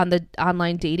on the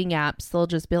online dating apps, they'll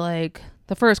just be like,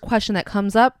 the first question that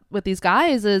comes up with these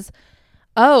guys is,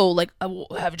 oh, like,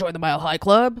 have you joined the Mile High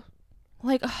Club?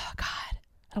 Like, oh God,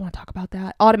 I don't want to talk about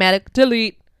that. Automatic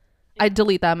delete. I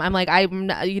delete them. I'm like,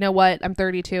 you know what? I'm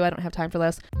 32. I don't have time for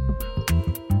this.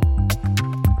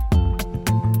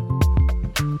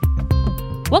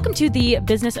 Welcome to the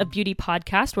Business of Beauty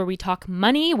podcast, where we talk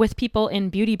money with people in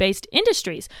beauty-based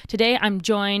industries. Today, I'm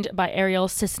joined by Ariel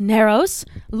Cisneros,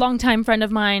 longtime friend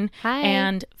of mine, Hi.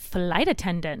 And flight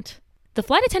attendant. The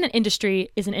flight attendant industry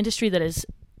is an industry that is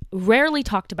rarely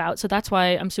talked about, so that's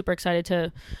why I'm super excited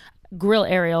to grill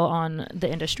Ariel on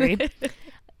the industry.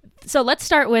 So let's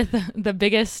start with the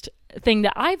biggest thing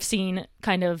that I've seen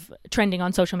kind of trending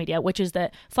on social media, which is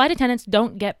that flight attendants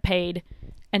don't get paid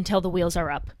until the wheels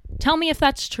are up. Tell me if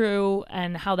that's true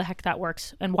and how the heck that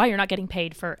works and why you're not getting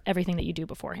paid for everything that you do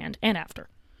beforehand and after.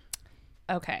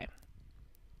 Okay.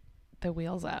 The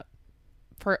wheels up.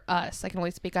 For us, I can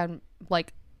only speak on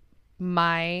like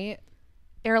my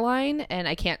airline, and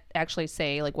I can't actually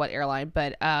say like what airline,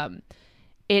 but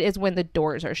it is when the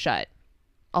doors are shut.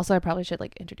 Also, I probably should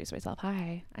like introduce myself.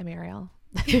 Hi, I'm Ariel.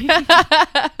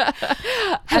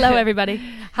 Hello, everybody.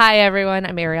 Hi, everyone.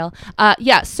 I'm Ariel.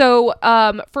 So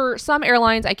for some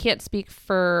airlines, I can't speak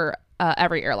for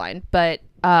every airline, but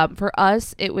for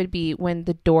us, it would be when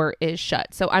the door is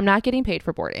shut. So I'm not getting paid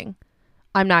for boarding.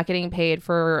 I'm not getting paid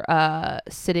for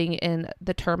sitting in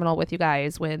the terminal with you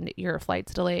guys when your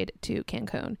flight's delayed to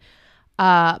Cancun.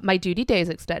 My duty day is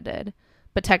extended,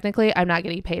 but technically I'm not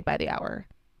getting paid by the hour.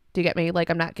 Do you get me? Like,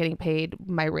 I'm not getting paid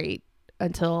my rate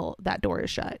until that door is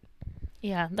shut.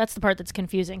 Yeah, that's the part that's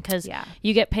confusing because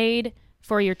you get paid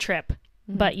for your trip,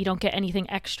 but you don't get anything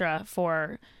extra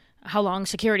for how long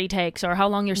security takes or how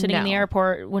long you're sitting in the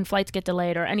airport when flights get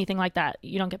delayed or anything like that.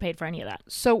 You don't get paid for any of that.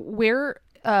 So we're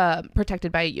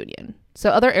protected by a union. So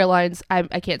other airlines,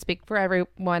 I can't speak for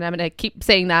everyone. I'm going to keep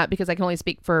saying that because I can only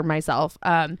speak for myself.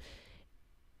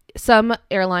 Some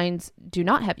airlines do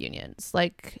not have unions.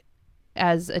 Like,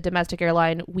 as a domestic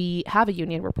airline, we have a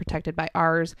union. We're protected by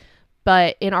ours.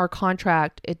 But in our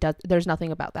contract, there's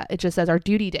nothing about that. It just says our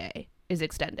duty day is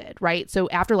extended, right? So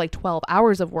after like 12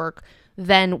 hours of work,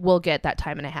 then we'll get that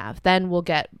time and a half. Then we'll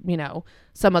get,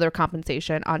 some other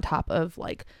compensation on top of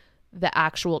like the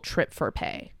actual trip for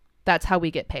pay. That's how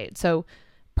we get paid. So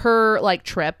per like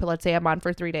trip, let's say I'm on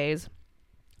for 3 days,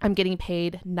 I'm getting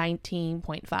paid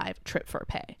 19.5 trip for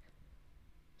pay.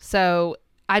 So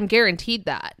I'm guaranteed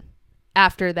that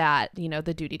after that,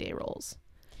 the duty day rolls.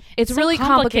 It's so really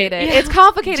complicated. Yeah. It's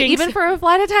complicated even for a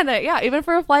flight attendant. Yeah, even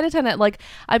for a flight attendant. Like,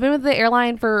 I've been with the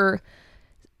airline for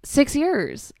 6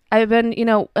 years. I've been,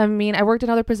 I worked in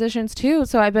other positions too.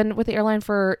 So I've been with the airline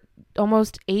for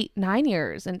almost 8-9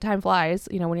 years, and time flies,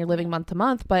 when you're living month to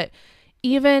month. But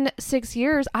even 6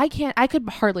 years, I could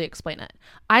hardly explain it.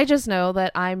 I just know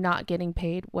that I'm not getting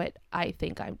paid what I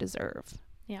think I deserve.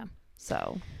 Yeah.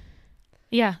 So.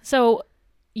 Yeah. So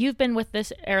you've been with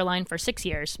this airline for 6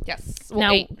 years. Yes. Well,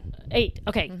 now, 8.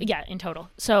 Okay. Mm-hmm. Yeah, in total.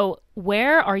 So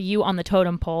where are you on the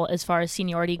totem pole as far as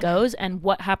seniority goes, and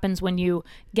what happens when you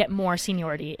get more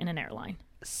seniority in an airline?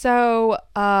 So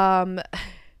I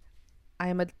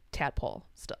am a tadpole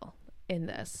still in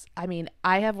this. I mean,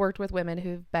 I have worked with women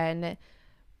who've been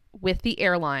with the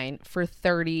airline for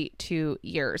 32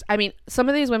 years. I mean, some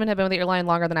of these women have been with the airline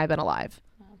longer than I've been alive.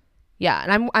 Wow. Yeah.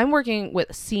 And I'm working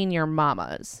with senior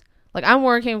mamas. Like, I'm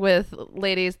working with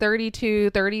ladies 32,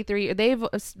 33. They've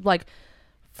like,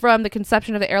 from the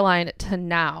conception of the airline to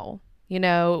now,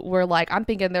 we're like, I'm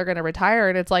thinking they're going to retire.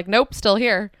 And it's like, nope, still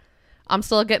here. I'm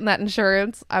still getting that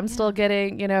insurance. I'm still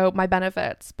getting, my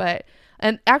benefits.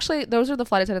 And actually, those are the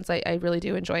flight attendants I really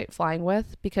do enjoy flying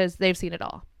with, because they've seen it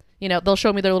all. They'll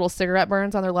show me their little cigarette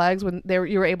burns on their legs when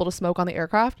you were able to smoke on the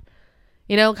aircraft.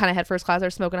 Kind of head first class, they're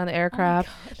smoking on the aircraft.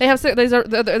 They have,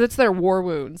 it's their war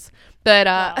wounds. But,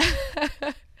 wow.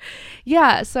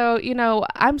 Yeah. So,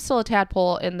 I'm still a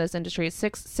tadpole in this industry.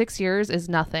 Six years is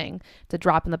nothing. It's a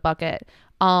drop in the bucket.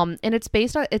 And it's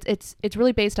based on, it's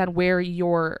really based on where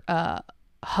your,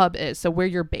 hub is. So where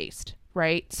you're based,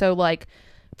 right? So like,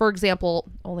 for example,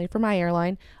 only for my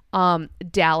airline,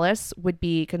 Dallas would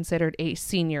be considered a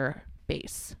senior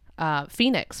base.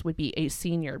 Phoenix would be a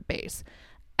senior base.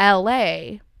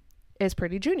 LA is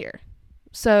pretty junior.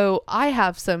 So I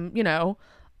have some,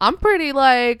 I'm pretty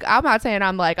like, I'm not saying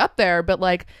I'm like up there, but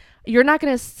like, you're not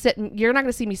going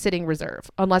to see me sitting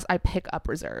reserve unless I pick up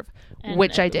reserve,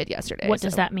 which I did yesterday. What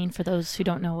does that mean for those who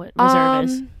don't know what reserve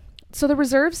is? So the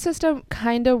reserve system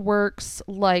kind of works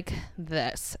like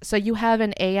this. So you have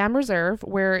an AM reserve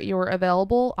where you're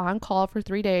available on call for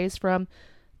 3 days from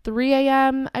 3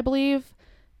 a.m., I believe,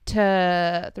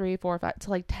 to 3, 4, 5 to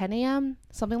like 10 a.m.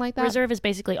 something like that. Reserve is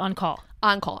basically on call.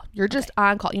 On call. You're just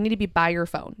on call. You need to be by your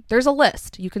phone. There's a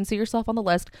list. You can see yourself on the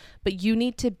list, but you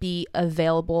need to be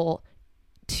available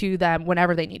to them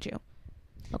whenever they need you.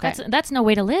 Okay. That's no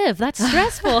way to live. That's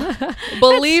stressful.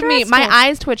 Believe me, my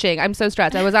eyes twitching. I'm so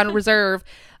stressed. I was on reserve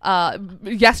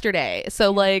yesterday.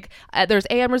 So like there's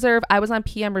AM reserve. I was on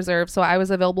PM reserve. So I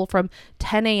was available from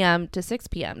 10 a.m. to 6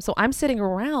 p.m. So I'm sitting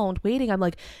around waiting. I'm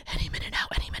like, any minute now.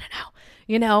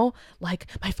 You know, like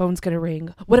my phone's going to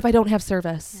ring. What if I don't have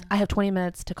service? Yeah. I have 20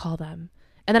 minutes to call them.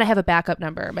 And then I have a backup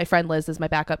number. My friend Liz is my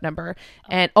backup number.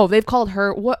 And they've called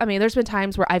her. There's been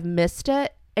times where I've missed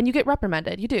it and you get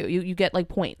reprimanded. You do. You get like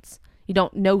points. You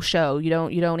don't no show. You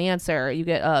don't answer. You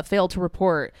get failed to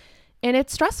report. And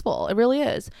it's stressful. It really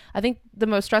is. I think the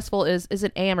most stressful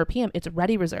isn't AM or PM. It's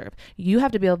ready reserve. You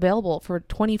have to be available for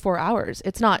 24 hours.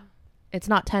 It's not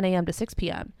 10 a.m. to 6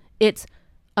 p.m. It's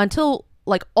until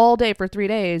like all day for 3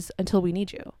 days until we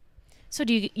need you. So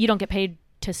you don't get paid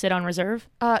to sit on reserve?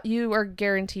 You are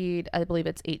guaranteed, I believe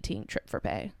it's 18 trip for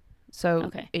pay.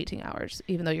 So 18 hours,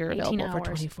 even though you're available for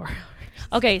 24 hours.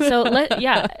 Okay, so that's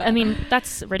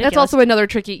ridiculous. That's also another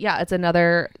it's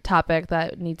another topic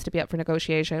that needs to be up for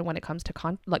negotiation when it comes to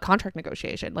contract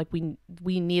negotiation. Like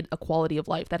we need a quality of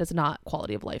life. That is not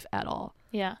quality of life at all.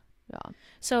 Yeah.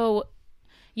 So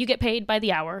you get paid by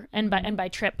the hour and by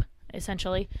trip,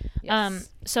 essentially. Yes.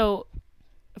 So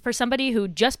for somebody who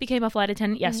just became a flight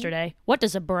attendant yesterday, what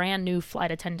does a brand new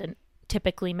flight attendant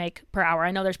typically make per hour?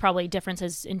 I know there's probably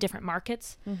differences in different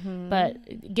markets,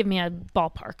 but give me a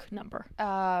ballpark number.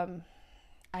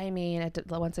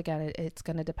 Once again, it's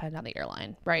going to depend on the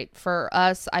airline, right? For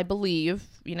us, I believe,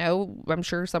 I'm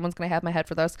sure someone's going to have my head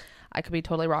for this. I could be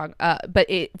totally wrong. But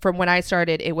from when I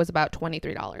started, it was about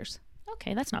 $23.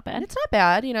 Okay, that's not bad. It's not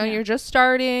bad. You're just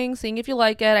starting, seeing if you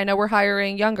like it. I know we're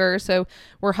hiring younger, so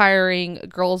we're hiring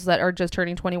girls that are just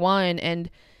turning 21. And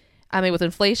with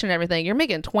inflation and everything, you're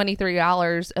making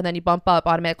 $23 and then you bump up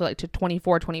automatically like to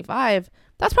 24, 25.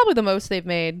 That's probably the most they've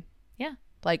made. Yeah.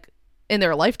 Like in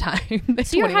their lifetime.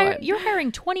 So you're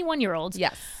hiring 21-year-olds.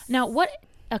 Yes. Now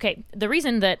the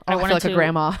reason that I wanted feel like a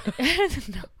grandma.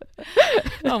 No.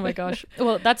 Oh my gosh.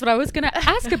 Well, that's what I was going to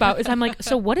ask about is I'm like,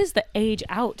 so what is the age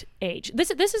out age?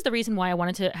 This is the reason why I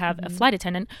wanted to have a flight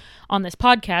attendant on this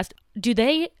podcast. Do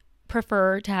they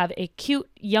prefer to have a cute,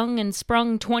 young and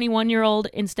sprung 21-year-old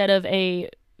instead of a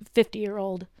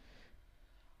 50-year-old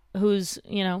who's,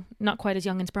 not quite as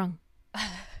young and sprung?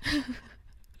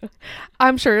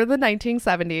 I'm sure the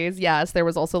 1970s, yes, there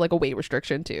was also like a weight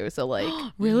restriction too. So like,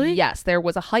 really? Yes, there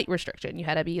was a height restriction. You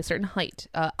had to be a certain height.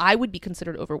 I would be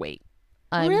considered overweight.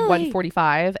 I'm really?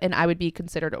 145 and I would be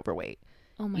considered overweight.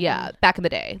 Oh my God. Back in the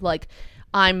day. Like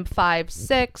I'm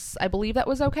 5'6". I believe that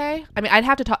was okay. I'd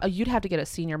have to talk. You'd have to get a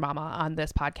senior mama on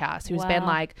this podcast who's been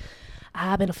like,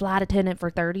 I've been a flight attendant for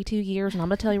 32 years. And I'm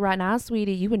going to tell you right now,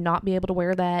 sweetie, you would not be able to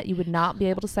wear that. You would not be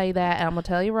able to say that. And I'm going to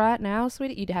tell you right now,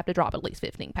 sweetie, you'd have to drop at least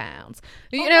 15 pounds.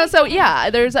 So yeah,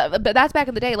 but that's back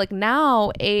in the day. Like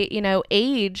now,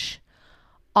 age,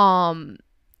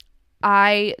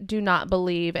 I do not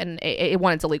believe, and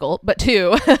one, it's illegal, but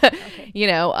two,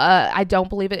 I don't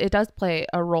believe it does play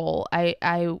a role.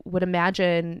 I would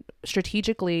imagine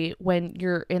strategically when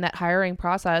you're in that hiring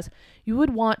process, you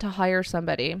would want to hire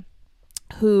somebody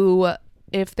who,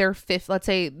 if they're let's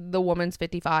say the woman's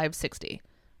 55, 60,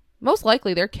 most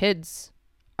likely their kids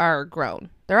are grown.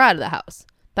 They're out of the house.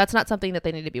 That's not something that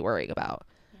they need to be worrying about.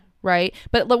 Right.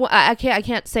 But I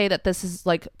can't say that this is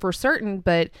like for certain,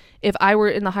 but if I were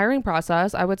in the hiring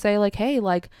process, I would say like, hey,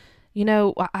 like,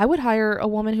 I would hire a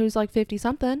woman who's like 50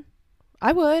 something.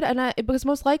 I would. Because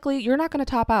most likely you're not going to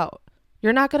top out.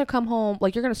 You're not going to come home.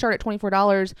 Like you're going to start at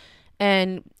 $24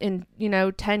 and in,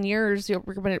 10 years, you're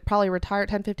going to probably retire,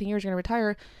 10, 15 years, you're going to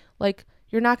retire. Like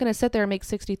you're not going to sit there and make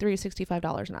 $63,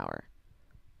 $65 an hour.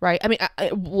 Right.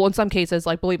 In some cases,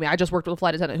 like, believe me, I just worked with a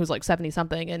flight attendant who's like 70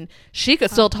 something and she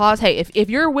could still toss. Hey, if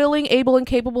you're willing, able and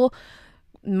capable,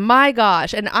 my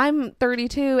gosh. And I'm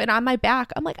 32 and on my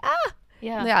back, I'm like,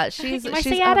 yeah, she's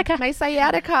sciatica. My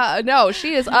sciatica. No,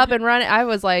 she is up and running. I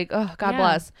was like, oh, God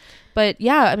bless. But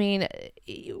yeah,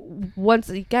 once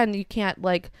again, you can't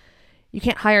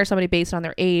hire somebody based on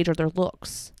their age or their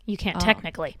looks. You can't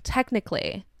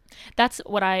technically. That's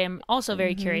what I am also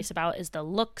very curious about is the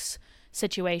looks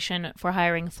situation for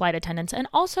hiring flight attendants and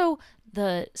also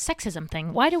the sexism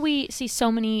thing. Why do we see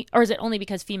so many, or is it only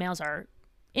because females are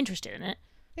interested in it?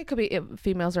 It could be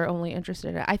females are only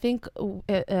interested in it. I think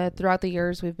throughout the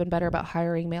years we've been better about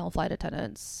hiring male flight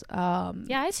attendants.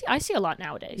 Yeah, I see a lot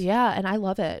nowadays. Yeah, and I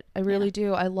love it. I really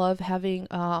do. I love having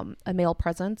a male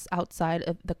presence outside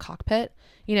of the cockpit.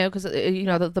 You know, because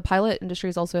the pilot industry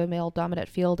is also a male dominant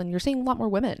field, and you're seeing a lot more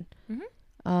women.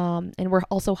 And we're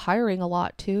also hiring a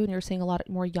lot too, and you're seeing a lot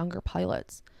more younger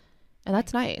pilots, and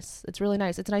that's nice. It's really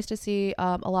nice. It's nice to see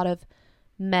a lot of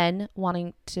men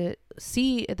wanting to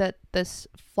see that this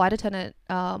flight attendant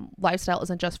lifestyle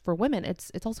isn't just for women.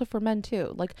 It's also for men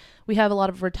too. Like, we have a lot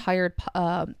of retired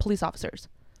police officers.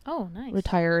 Oh, nice.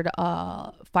 Retired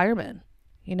firemen.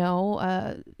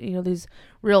 These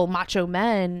real macho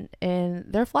men, and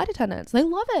they're flight attendants. They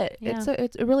love it. Yeah.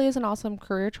 It really is an awesome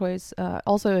career choice.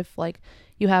 Also, if like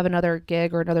you have another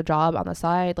gig or another job on the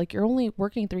side, like you're only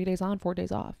working 3 days on, 4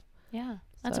 days off. Yeah.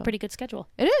 That's a pretty good schedule.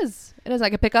 It is.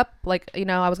 I could pick up, like,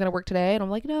 I was going to work today, and I'm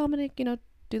like, no, I'm going to,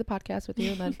 do the podcast with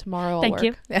you, and then tomorrow I'll Thank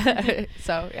work. you.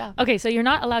 So, yeah. Okay, so you're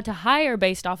not allowed to hire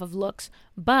based off of looks,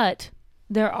 but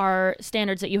there are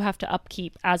standards that you have to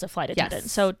upkeep as a flight attendant.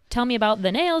 Yes. So tell me about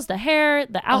the nails, the hair,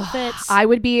 the outfits. I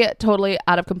would be totally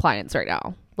out of compliance right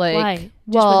now. Like, why?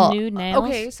 Just with new nails?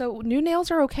 Okay, so new nails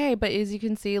are okay, but as you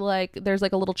can see, like, there's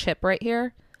like a little chip right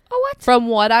here. Oh, what? From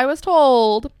what I was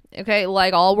told, okay,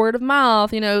 like all word of mouth,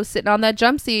 sitting on that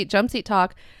jump seat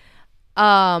talk.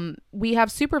 We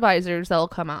have supervisors that'll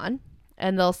come on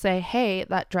and they'll say, hey,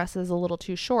 that dress is a little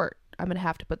too short. I'm going to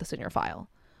have to put this in your file.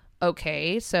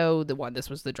 Okay, so this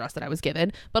was the dress that I was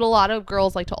given, but a lot of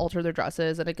girls like to alter their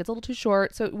dresses and it gets a little too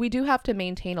short. So we do have to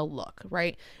maintain a look,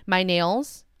 right? My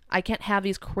nails, I can't have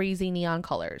these crazy neon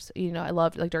colors. I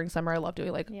love, like, during summer, I love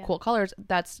doing like cool colors.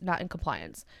 That's not in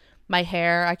compliance. My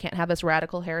hair, I can't have this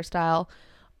radical hairstyle.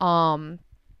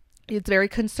 It's very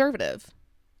conservative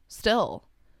still,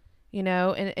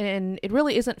 and it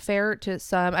really isn't fair to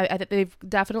some. I think they've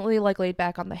definitely like laid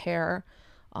back on the hair,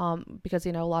 because,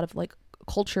 a lot of like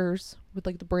cultures with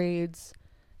like the braids,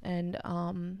 and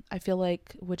I feel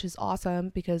like, which is awesome,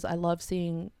 because I love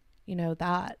seeing,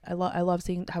 that I love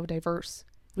seeing how diverse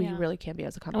we really can be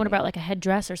as a company. And what about like a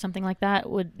headdress or something like that?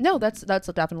 No, that's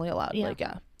definitely allowed. Yeah. Like,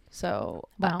 yeah. So,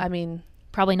 wow. I mean,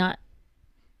 probably not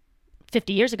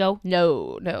 50 years ago.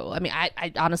 No. I mean,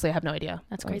 I honestly have no idea.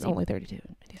 That's I crazy. was only 32.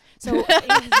 So,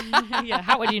 yeah,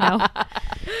 how would you know?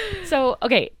 So,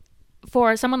 okay,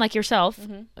 for someone like yourself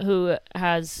who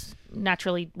has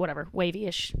naturally,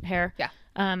 wavy-ish hair,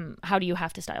 how do you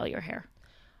have to style your hair?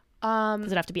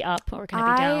 Does it have to be up, or can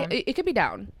it be down? It could be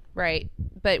down, right?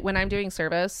 But when I'm doing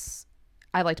service,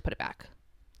 I like to put it back.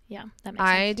 Yeah, that makes sense.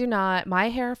 I do not. My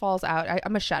hair falls out.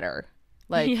 I'm a shedder.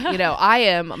 Like, I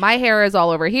am. My hair is all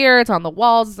over here. It's on the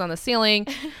walls. It's on the ceiling.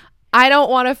 I don't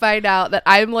want to find out that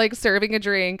I'm like serving a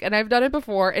drink, and I've done it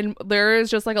before, and there is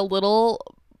just like a little,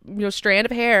 strand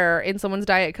of hair in someone's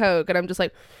Diet Coke, and I'm just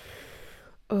like,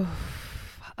 oh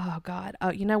God.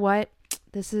 You know what?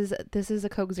 This is a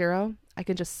Coke Zero. I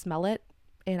can just smell it.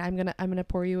 And I'm gonna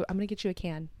pour you. I'm gonna get you a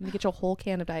can. I'm gonna get you a whole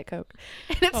can of Diet Coke.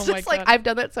 And it's just like, I've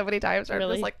done that so many times. Where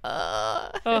Really? I'm just like,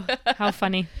 Oh, how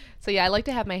funny. So yeah, I like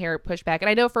to have my hair pushed back. And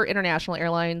I know for international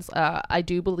airlines, I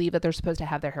do believe that they're supposed to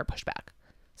have their hair pushed back,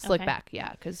 slick back.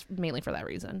 Yeah, because mainly for that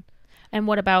reason. And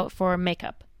what about for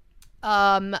makeup?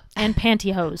 And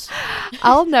pantyhose.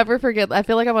 I'll never forget. I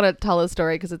feel like I want to tell this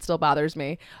story because it still bothers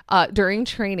me. During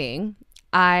training,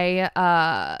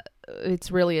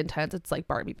 it's really intense. It's like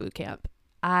Barbie boot camp.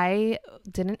 I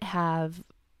didn't have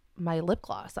my lip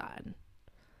gloss on.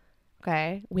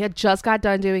 Okay. We had just got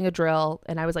done doing a drill,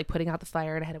 and I was like putting out the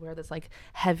fire, and I had to wear this like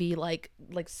heavy, like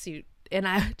suit. And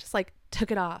I just like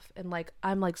took it off, and like,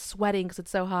 I'm like sweating because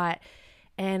it's so hot.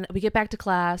 And we get back to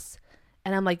class,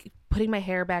 and I'm like putting my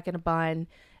hair back in a bun,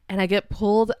 and I get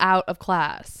pulled out of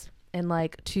class, and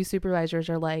like 2 supervisors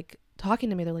are like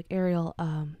talking to me. They're like, Ariel,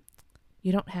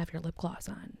 you don't have your lip gloss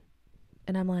on.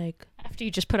 And I'm like, after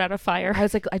you just put out a fire. I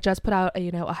was like, I just put out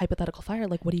a hypothetical fire.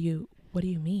 Like, what do you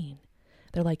mean?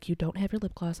 They're like, you don't have your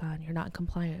lip gloss on. You're not in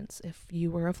compliance. If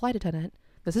you were a flight attendant,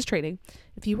 this is training.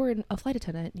 If you were a flight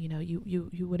attendant,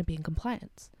 you wouldn't be in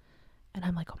compliance. And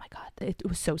I'm like, oh my God, it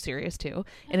was so serious too.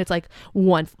 And it's like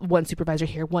one supervisor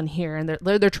here, one here, and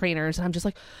they're trainers. And I'm just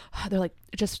like, they're like,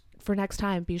 just for next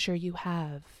time, be sure you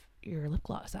have your lip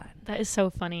gloss on. That is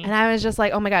so funny. And I was just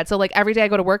like, oh my God. So like every day I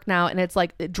go to work now, and it's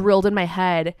like drilled in my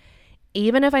head,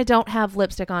 even if I don't have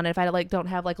lipstick on it, if I like don't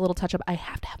have like a little touch up, I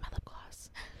have to have my lip gloss.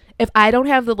 If I don't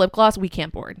have the lip gloss, we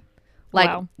can't board. Like,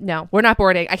 wow. No, we're not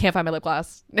boarding. I can't find my lip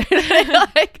gloss.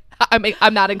 Like,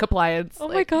 I'm not in compliance. Oh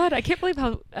my God. I can't believe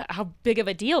how big of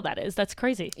a deal that is. That's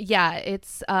crazy. Yeah,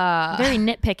 it's Very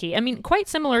nitpicky. I mean, quite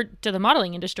similar to the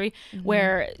modeling industry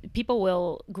where people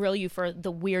will grill you for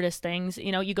the weirdest things.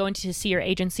 You know, you go in to see your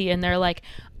agency and they're like,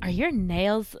 are your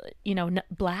nails,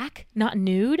 black, not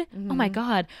nude? Oh my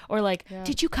God. Or like,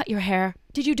 did you cut your hair?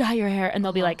 Did you dye your hair? And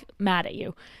they'll be like mad at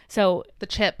you. So the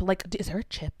chip, like, is there a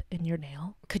chip in your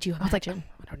nail? Could you imagine? I was like,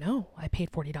 I don't know. I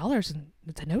paid $40 and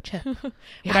it's a no chip. Would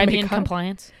I be in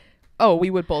compliance? Oh, we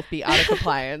would both be out of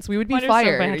compliance. We would be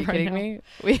fired. Are you kidding me?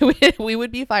 We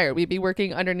would be fired. We'd be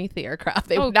working underneath the aircraft.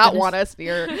 They would not want us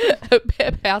near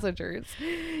passengers.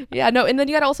 Yeah, no. And then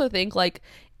you got to also think, like,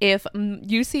 if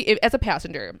you see, as a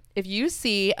passenger, if you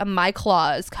see my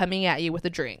claws coming at you with a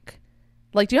drink,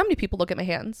 like, do you know how many people look at my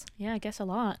hands? Yeah, I guess a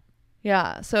lot.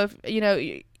 Yeah. So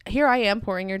if, here I am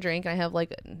pouring your drink and I have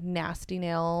like nasty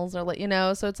nails or like,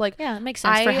 so it's like, yeah, it makes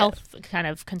sense for health kind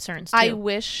of concerns too. I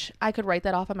wish I could write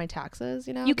that off on my taxes,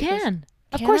 You can.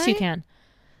 Of course you can.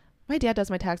 My dad does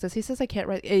my taxes. He says I can't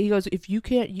write. He goes, if you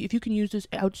can use this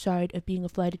outside of being a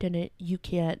flight attendant, you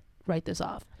can't write this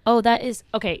off. Oh, that is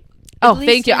okay. Oh,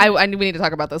 thank you. We need to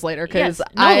talk about this later because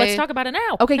let's talk about it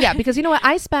now. Okay, yeah, because you know what?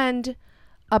 I spend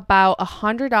about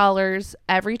 $100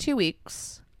 every 2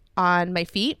 weeks on my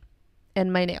feet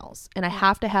and my nails, and I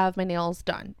have to have my nails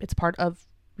done. It's part of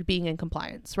being in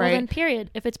compliance, right? Well, then period.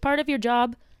 If it's part of your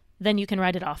job, then you can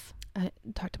write it off.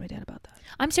 Talk to my dad about that.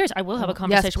 I'm serious. I will have a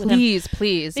conversation with him.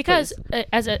 Please. Because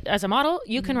as a model,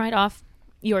 you can write off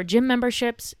your gym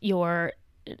memberships, your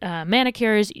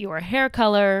manicures, your hair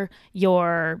color,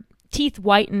 your teeth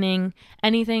whitening,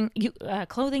 anything,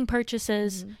 clothing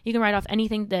purchases. You can write off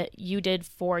anything that you did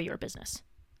for your business,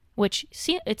 which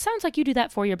it sounds like you do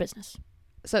that for your business.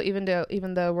 So even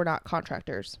though we're not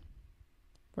contractors,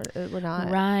 we're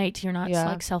not. Right. You're not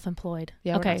like self-employed.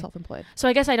 Yeah, okay. We're not self-employed. So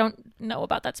I guess I don't know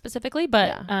about that specifically,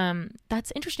 but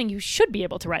that's interesting. You should be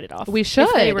able to write it off. We should.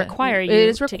 If they require you. It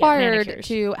is to required get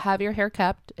to have your hair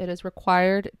kept. It is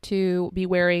required to be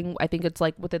wearing, I think it's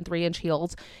like within 3-inch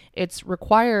heels. It's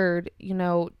required,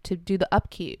 to do the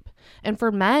upkeep. And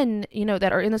for men,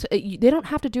 that are in this, they don't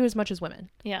have to do as much as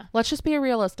women. Yeah. Let's just be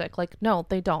realistic. Like, no,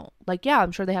 they don't. Like, yeah,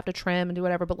 I'm sure they have to trim and do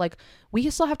whatever, but like, we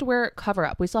still have to wear cover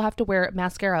up. We still have to wear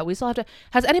mascara. We still have to.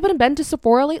 Has anybody been to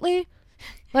Sephora lately?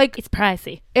 Like, it's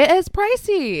pricey. It is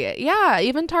pricey. Yeah,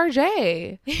 even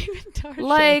Target.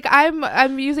 Like,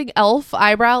 I'm using e.l.f.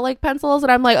 eyebrow like pencils,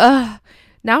 and I'm like,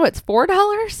 now it's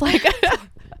 $4. Like.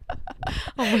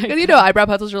 Because eyebrow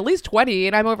pencils are at least $20,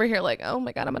 and I'm over here like, oh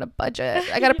my God, I'm on a budget.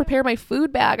 I got to prepare my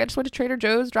food bag. I just went to Trader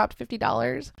Joe's, dropped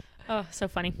 $50. Oh, so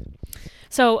funny.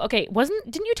 So, okay,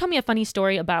 didn't you tell me a funny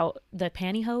story about the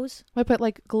pantyhose? I put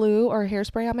like glue or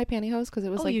hairspray on my pantyhose because it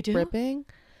was like dripping.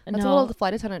 That's a little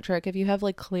flight attendant trick. If you have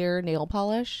like clear nail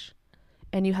polish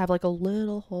and you have like a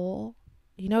little hole,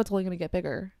 it's only going to get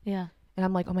bigger. Yeah. And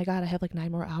I'm like, oh my God, I have like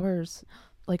 9 more hours.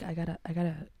 Like, I gotta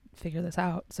figure this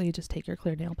out. So you just take your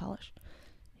clear nail polish.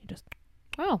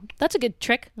 Oh, that's a good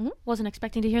trick. Wasn't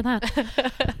expecting to hear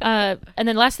that. And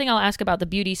then last thing I'll ask about the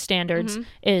beauty standards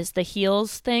is the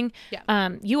heels thing. Yeah.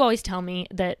 You always tell me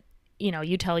that,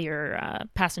 you tell your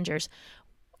passengers,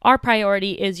 our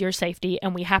priority is your safety,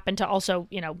 and we happen to also,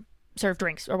 serve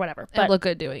drinks or whatever. But look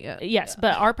good doing it. Yes,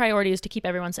 but our priority is to keep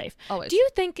everyone safe. Always. Do you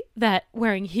think that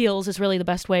wearing heels is really the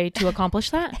best way to accomplish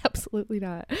that? Absolutely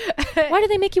not. Why do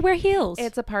they make you wear heels?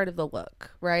 It's a part of the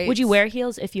look, right? Would you wear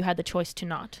heels if you had the choice to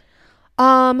not?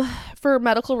 For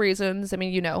medical reasons. I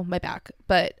mean, my back,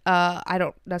 but I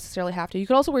don't necessarily have to. You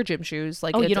could also wear gym shoes.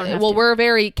 Like, you don't have to. Well, we're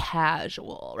very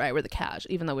casual, right? We're the cash,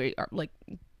 even though we are like,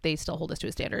 they still hold us to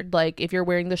a standard. Like, if you're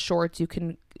wearing the shorts, you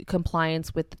can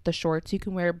compliance with the shorts. You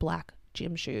can wear black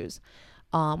gym shoes.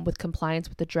 With compliance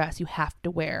with the dress, you have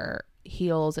to wear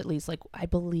heels at least, like, I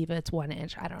believe it's 1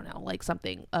 inch. I don't know, like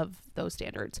something of those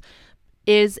standards.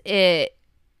 Is it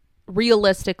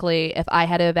realistically, if I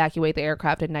had to evacuate the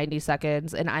aircraft in 90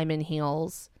 seconds and I'm in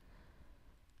heels,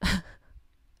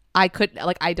 I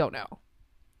don't know.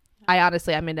 I've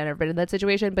never been in that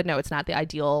situation, but no, it's not the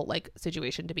ideal like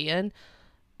situation to be in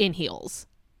heels.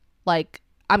 Like,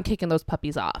 I'm kicking those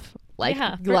puppies off. Like,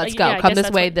 let's go. Come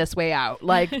this way, this way out.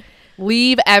 Like,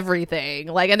 leave everything.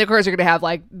 Like, and of course you're going to have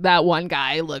like that one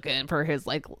guy looking for his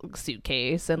like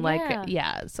suitcase and like,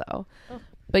 so.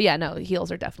 But yeah, no,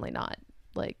 heels are definitely not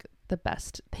like the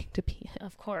best thing to be in.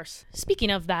 Of course.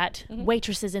 Speaking of that,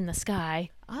 waitresses in the sky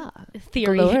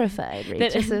theory glorified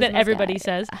that everybody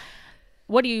says.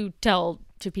 What do you tell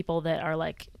to people that are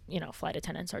like, flight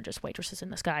attendants are just waitresses in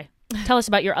the sky? Tell us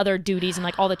about your other duties and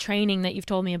like all the training that you've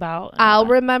told me about. I'll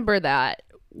remember that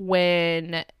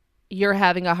when you're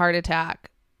having a heart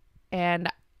attack and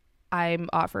I'm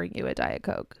offering you a Diet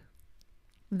Coke.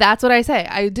 That's what I say.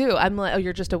 I do. I'm like, oh,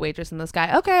 you're just a waitress in the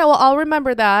sky. Okay, well, I'll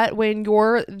remember that when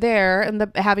you're there and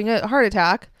having a heart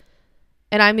attack,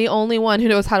 and I'm the only one who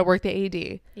knows how to work the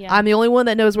AD. Yeah. I'm the only one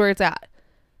that knows where it's at.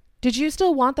 Did you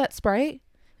still want that Sprite?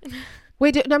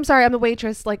 Wait, I'm sorry. I'm a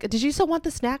waitress. Like, did you still want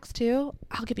the snacks too?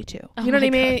 I'll give you 2. You know what I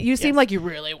mean? You seem like you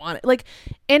really want it. Like,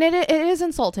 and it is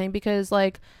insulting because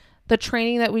like the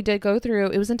training that we did go through,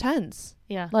 it was intense.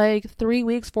 Yeah. Like 3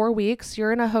 weeks, 4 weeks,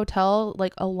 you're in a hotel,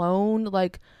 like alone,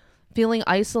 like feeling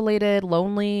isolated,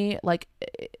 lonely. Like,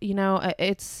 you know,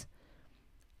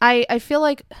 I feel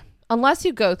like unless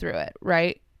you go through it,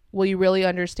 right, will you really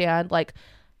understand like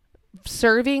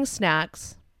serving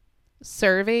snacks,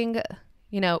 serving,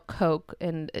 you know, Coke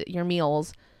and your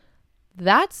meals.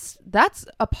 That's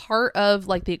a part of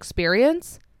like the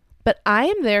experience, but I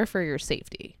am there for your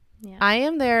safety. Yeah. I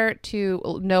am there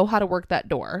to know how to work that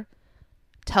door.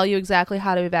 Tell you exactly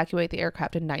how to evacuate the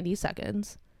aircraft in 90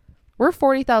 seconds. We're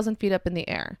 40,000 feet up in the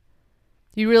air.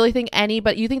 You really think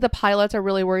you think the pilots are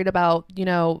really worried about, you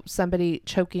know, somebody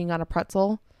choking on a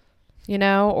pretzel, you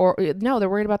know, or no, they're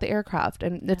worried about the aircraft.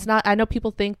 And it's not, I know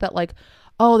people think that like,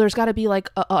 oh, there's got to be like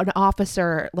an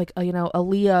officer, like, you know, a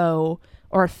Leo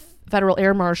or a federal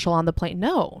air marshal on the plane.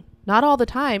 No, not all the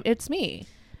time. It's me.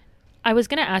 I was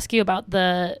going to ask you about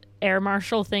the air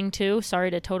marshal thing too.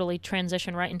 Sorry to totally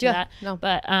transition right into that. No.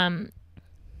 But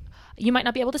you might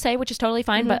not be able to say, which is totally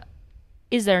fine. Mm-hmm. But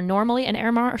is there normally an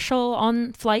air marshal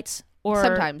on flights? Or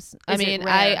sometimes. I mean,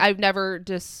 I've never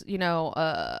just, you know,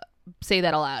 say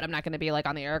that aloud. I'm not going to be like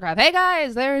on the aircraft. Hey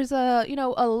guys, there's a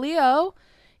Leo.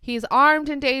 He's armed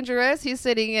and dangerous. He's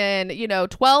sitting in, you know,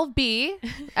 12B.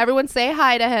 Everyone say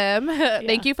hi to him.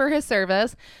 Thank you for his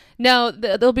service. No,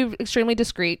 they'll be extremely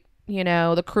discreet. You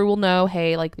know, the crew will know,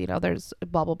 hey, like, you know, there's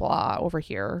blah, blah, blah over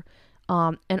here.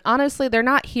 And honestly, they're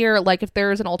not here. Like if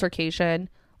there's an altercation,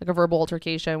 like a verbal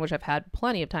altercation, which I've had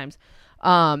plenty of times,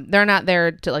 they're not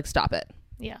there to like stop it.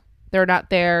 Yeah. They're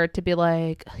not there to be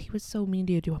like, he was so mean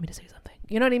to you. Do you want me to say something?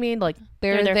 You know what I mean? Like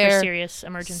they're there for serious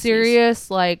emergencies. Serious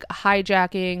like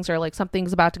hijackings or like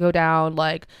something's about to go down.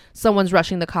 Like someone's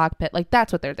rushing the cockpit. Like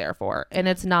that's what they're there for. And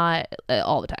it's not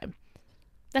all the time.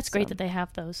 That's great that they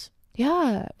have those.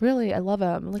 Yeah, really. I love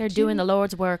them. Like, they're doing the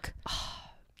Lord's work.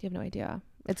 You have no idea.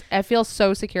 I feel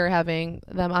so secure having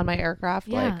them on my aircraft.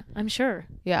 Yeah, like, I'm sure.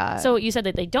 Yeah. So you said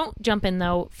that they don't jump in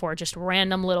though for just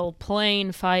random little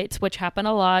plane fights, which happen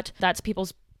a lot. That's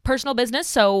people's personal business.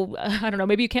 So I don't know,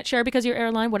 maybe you can't share because you're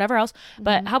airline, whatever else. Mm-hmm.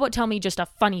 But how about tell me just a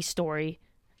funny story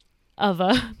of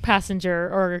a passenger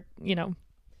or, you know,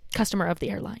 customer of the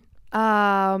airline?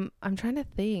 I'm trying to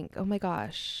think. Oh my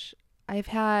gosh. I've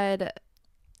had...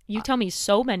 You tell me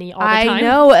so many all the time. I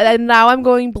know. And now I'm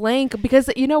going blank because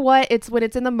you know what? It's when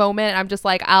it's in the moment. I'm just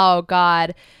like, oh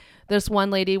God, this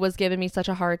one lady was giving me such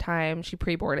a hard time. She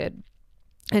pre-boarded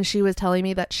and she was telling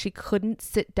me that she couldn't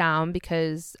sit down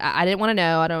because I didn't want to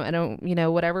know. I don't, you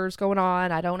know, whatever's going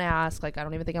on. I don't ask. Like, I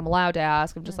don't even think I'm allowed to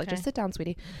ask. I'm just like, just sit down,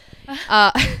 sweetie.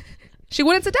 She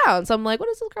wouldn't sit down. So I'm like, what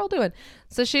is this girl doing?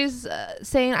 So she's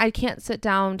saying, I can't sit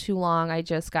down too long. I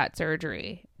just got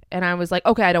surgery. And I was like,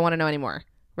 okay, I don't want to know anymore.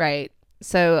 Right.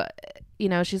 So, you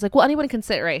know, she's like, well, anyone can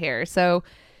sit right here. So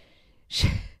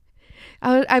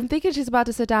I'm thinking she's about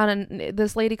to sit down and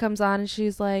this lady comes on and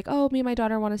she's like, oh, me and my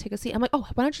daughter want to take a seat. I'm like, oh,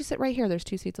 why don't you sit right here? There's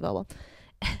 2 seats available.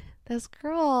 This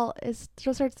girl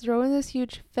just starts throwing this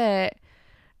huge fit.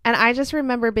 And I just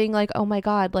remember being like, oh my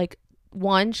God, like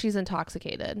 1, she's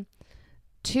intoxicated.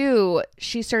 2,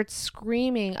 she starts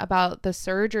screaming about the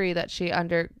surgery that she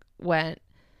underwent.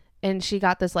 And she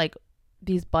got this like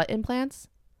these butt implants.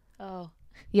 Oh,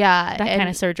 yeah. That kind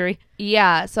of surgery.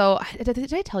 Yeah. So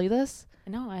did I tell you this?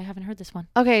 No, I haven't heard this one.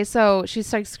 Okay. So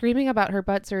she's like screaming about her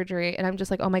butt surgery. And I'm just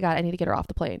like, oh my God, I need to get her off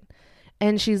the plane.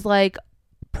 And she's like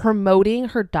promoting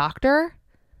her doctor.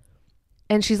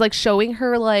 And she's like showing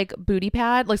her like booty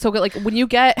pad. Like, so like when you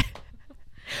get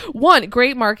one,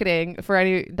 great marketing for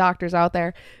any doctors out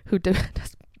there who do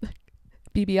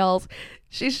BBLs.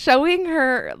 She's showing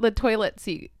her the toilet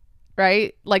seat.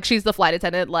 Right? Like she's the flight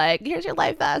attendant, like, here's your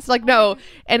life vest. Like, no.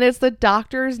 And it's the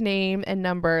doctor's name and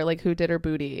number, like who did her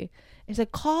booty. And he's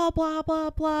like, call blah,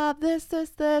 blah, blah, this,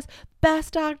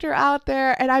 best doctor out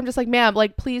there. And I'm just like, ma'am,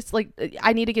 like, please, like,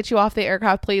 I need to get you off the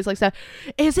aircraft, please. Like, so,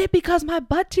 is it because my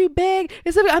butt too big?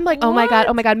 I'm like, oh my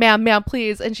God, ma'am,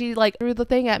 please. And she like threw the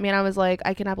thing at me and I was like,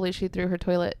 I cannot believe she threw her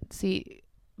toilet seat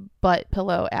butt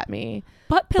pillow at me.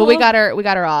 Butt pillow? But we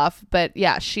got her off. But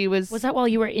yeah, she was that while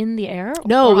you were in the air?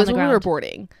 No, it was when we were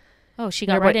boarding. Oh, she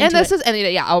got into and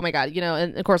yeah, oh my God, you know,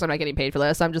 and of course I'm not getting paid for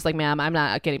this. I'm just like, ma'am, I'm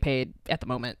not getting paid at the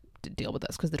moment to deal with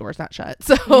this because the door's not shut.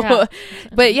 So, Yeah.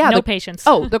 but yeah, no patience.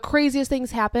 the craziest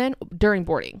things happen during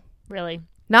boarding. Really?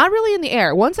 Not really in the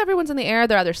air. Once everyone's in the air,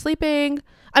 they're either sleeping.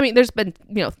 I mean, there's been,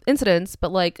 incidents,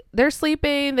 but like they're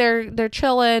sleeping, they're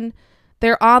chilling,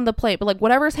 they're on the plane. But like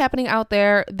whatever's happening out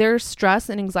there, their stress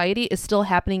and anxiety is still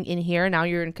happening in here. Now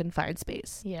you're in confined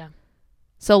space. Yeah.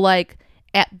 So like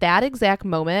at that exact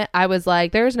moment, I was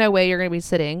like, there's no way you're going to be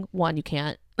sitting. One, you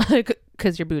can't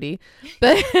because you're booty,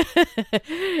 but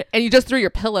and you just threw your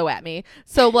pillow at me.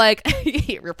 So like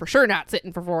you're for sure not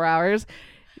sitting for 4 hours.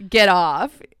 Get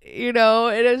off, and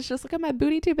it's just like, am my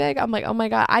booty too big? I'm like, oh my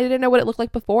God, I didn't know what it looked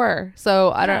like before.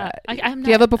 So I don't know. Do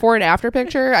you have a before and after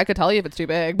picture? I could tell you if it's too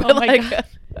big. But oh my God.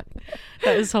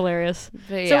 That is hilarious.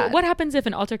 Yeah. So what happens if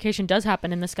an altercation does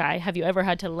happen in the sky? Have you ever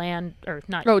had to land or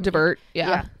not? Oh, divert.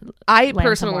 Yeah. I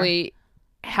personally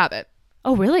somewhere. haven't.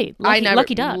 Oh, really?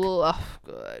 Lucky duck. Oh,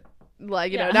 good.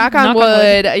 Like, knock on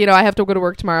wood. I have to go to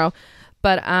work tomorrow.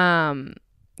 But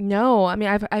no, I mean,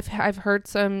 I've heard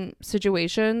some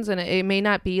situations, and it may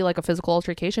not be like a physical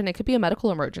altercation. It could be a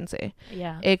medical emergency.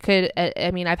 Yeah. It could. I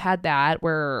mean, I've had that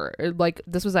where like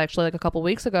this was actually like a couple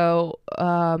weeks ago.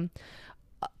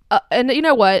 And you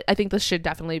know what? I think this should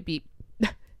definitely be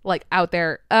like out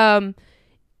there.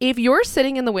 If you're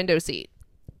sitting in the window seat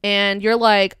and you're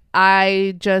like,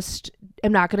 I just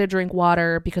am not going to drink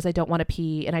water because I don't want to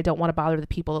pee and I don't want to bother the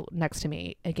people next to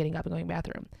me and getting up and going to the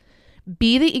bathroom.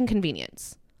 Be the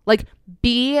inconvenience. Like,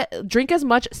 drink as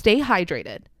much, stay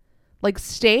hydrated. Like,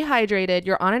 stay hydrated.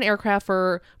 You're on an aircraft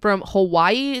from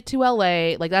Hawaii to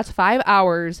LA. Like, that's 5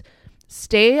 hours.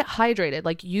 Stay hydrated.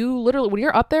 Like, you literally, when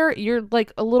you're up there, you're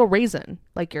like a little raisin.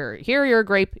 Like, you're a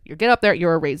grape. You get up there,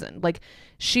 you're a raisin. Like,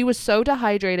 she was so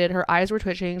dehydrated. Her eyes were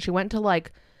twitching. She went to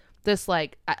like this, I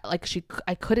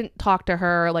couldn't talk to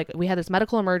her. Like, we had this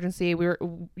medical emergency.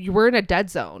 You were in a dead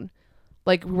zone.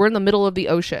 Like, we're in the middle of the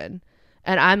ocean.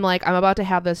 And I'm like, I'm about to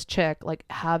have this chick, like,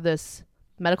 have this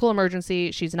medical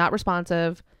emergency. She's not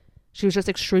responsive. She was just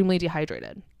extremely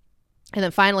dehydrated. And then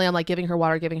finally, I'm like giving her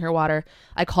water.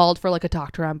 I called for like a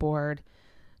doctor on board.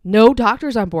 No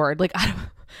doctors on board. Like,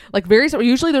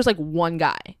 usually there's like one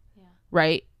guy,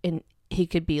 right? And he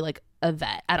could be like a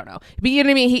vet. I don't know. But you know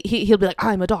what I mean? He'll be like,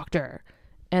 I'm a doctor.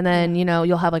 And then,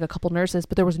 you'll have like a couple nurses,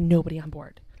 but there was nobody on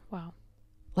board. Wow.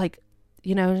 Like,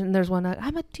 and there's one,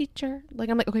 I'm a teacher. Like,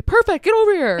 I'm like, okay, perfect. Get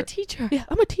over here. A teacher. Yeah,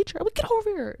 I'm a teacher. I'm like, get over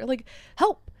here. Like,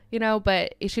 help,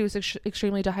 but she was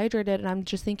extremely dehydrated. And I'm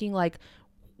just thinking like,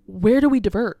 where do we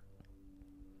divert?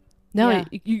 No,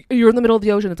 you're in the middle of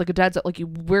the ocean. It's like a dead zone. Like,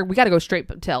 we got to go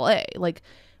straight to LA. Like,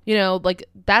 like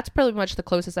that's pretty much the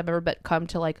closest I've ever come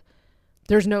to like,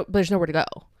 there's nowhere to go.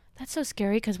 That's so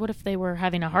scary. Because what if they were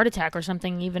having a heart attack or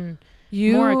something even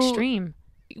more extreme?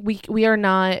 We are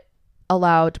not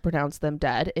allowed to pronounce them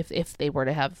dead if they were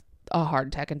to have a heart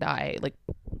attack and die,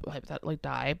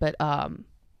 die. But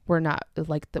we're not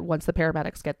like once the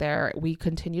paramedics get there, we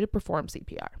continue to perform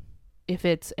CPR. If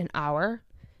it's an hour,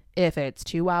 if it's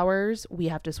 2 hours, we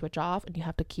have to switch off and you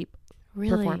have to keep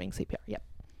performing CPR. Yep.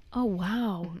 Oh,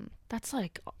 wow. Mm-hmm. That's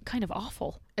like kind of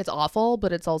awful. It's awful,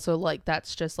 but it's also like,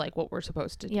 that's just like what we're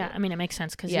supposed to do. Yeah. I mean, it makes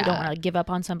sense because you don't want to give up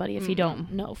on somebody if you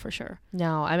don't know for sure.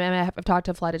 No, I mean, I've talked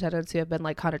to flight attendants who have been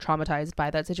like kind of traumatized by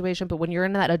that situation. But when you're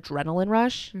in that adrenaline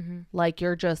rush, like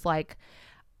you're just like,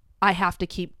 I have to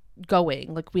keep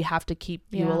going. Like, we have to keep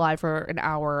you alive for an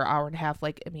hour and a half.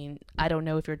 Like, I mean, I don't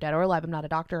know if you're dead or alive. I'm not a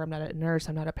doctor. I'm not a nurse.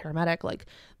 I'm not a paramedic. Like,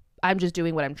 I'm just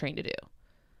doing what I'm trained to do.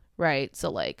 Right. So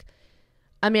like,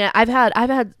 I mean, I've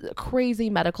had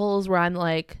crazy medicals where I'm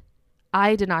like,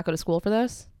 I did not go to school for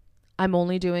this. I'm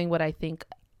only doing what I think,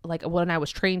 like, what I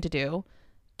was trained to do,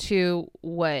 to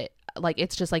what, like,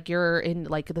 it's just like you're in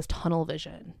like this tunnel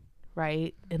vision,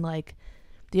 right? And like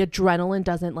the adrenaline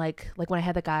doesn't like when I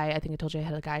had the guy, I think I told you I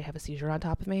had a guy have a seizure on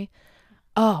top of me.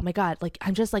 Oh my God. Like,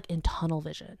 I'm just like in tunnel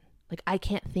vision. Like, I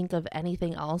can't think of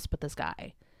anything else but this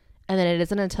guy. And then it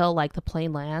isn't until like the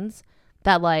plane lands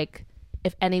that like,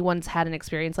 if anyone's had an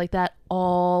experience like that,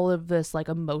 all of this like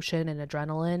emotion and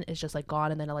adrenaline is just like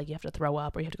gone, and then like you have to throw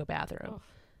up or you have to go bathroom. Oh.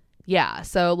 Yeah.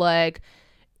 So like,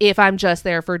 if I'm just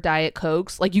there for Diet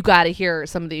Cokes, like, you got to hear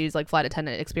some of these like flight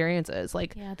attendant experiences.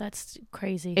 Like, yeah, that's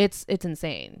crazy. It's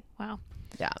insane. Wow.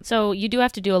 Yeah. So you do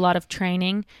have to do a lot of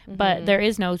training, but there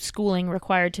is no schooling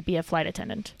required to be a flight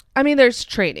attendant. I mean, there's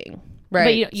training.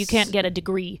 Right. But you can't get a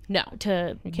degree. No. You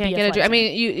can't get a degree. I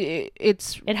mean,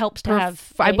 it helps to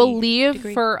have I believe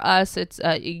degree. For us, it's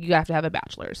you have to have a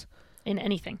bachelor's. In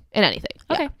anything. Okay.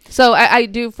 Yeah. So I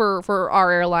do for our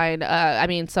airline. I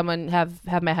mean, someone have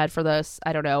my head for this.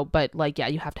 I don't know, but like, yeah,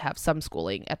 you have to have some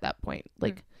schooling at that point.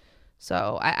 Like,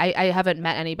 so I haven't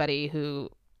met anybody who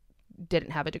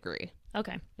didn't have a degree.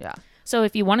 Okay. Yeah. So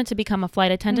if you wanted to become a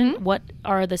flight attendant, what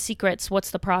are the secrets?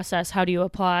 What's the process? How do you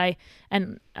apply?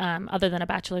 And other than a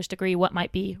bachelor's degree, what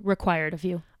might be required of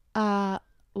you?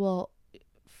 Well,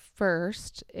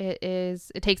 first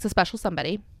it takes a special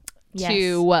somebody Yes.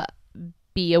 to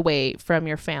be away from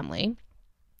your family,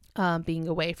 being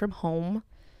away from home,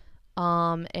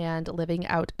 and living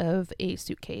out of a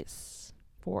suitcase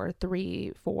for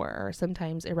 3, 4,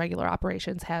 sometimes irregular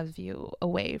operations have you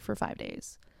away for 5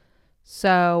 days.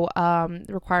 So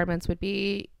the requirements would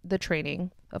be the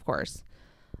training, of course.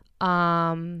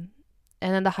 And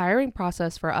then the hiring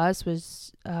process for us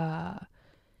was,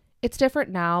 it's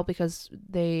different now because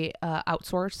they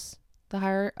outsource the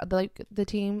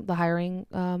hiring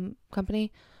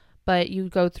company. But you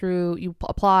go through, you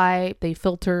apply, they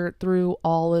filter through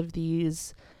all of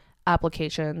these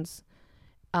applications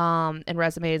and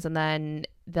resumes, and then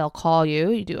they'll call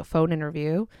you. You do a phone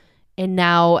interview. And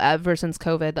now, ever since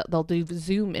COVID, they'll do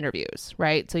Zoom interviews,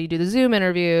 right? So you do the Zoom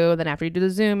interview, then after you do the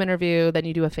Zoom interview, then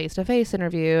you do a face-to-face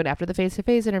interview. And after the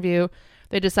face-to-face interview,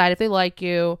 they decide if they like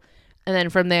you. And then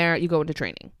from there, you go into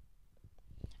training.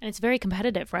 And it's very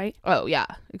competitive, right? Oh, yeah.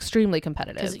 Extremely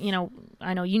competitive. Because,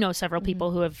 I know you know several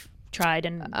people who have tried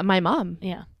and... my mom.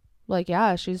 Yeah. Like,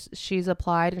 yeah, she's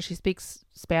applied and she speaks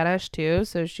Spanish, too.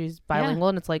 So she's bilingual.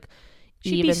 And it's like...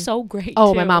 She'd be so great.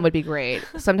 Oh, too. my mom would be great.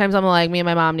 Sometimes I'm like, me and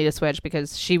my mom need to switch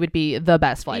because she would be the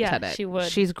best flight attendant. She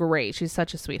would. She's great. She's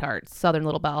such a sweetheart. Southern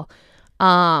little belle.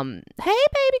 Hey,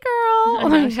 baby girl.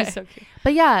 Know, she's so cute.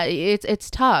 But yeah,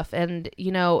 it's tough. And,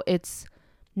 it's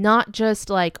not just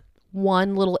like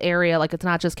one little area. Like, it's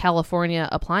not just California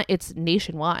applying. It's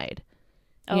nationwide,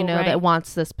 right. that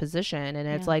wants this position. And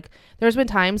it's like, there's been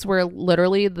times where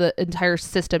literally the entire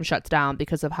system shuts down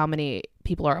because of how many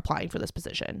people are applying for this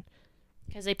position.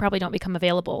 Because they probably don't become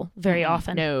available very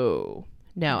often. No.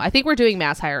 I think we're doing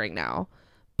mass hiring now,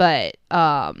 but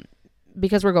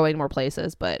because we're going more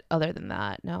places. But other than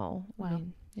that, no. Wow. I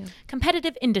mean, yeah.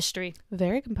 Competitive industry.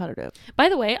 Very competitive. By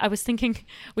the way, I was thinking,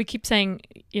 we keep saying,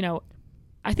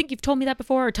 I think you've told me that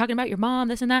before, or talking about your mom,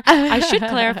 this and that. I should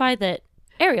clarify that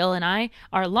Ariel and I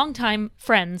are longtime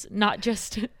friends, not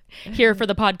just here for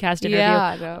the podcast interview.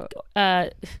 Yeah, no.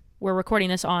 We're recording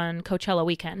this on Coachella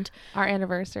weekend. Our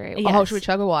anniversary. Yes. Oh, should we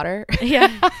chug a water? Yeah.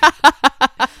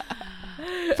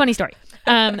 Funny story.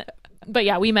 But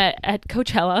yeah, we met at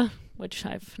Coachella, which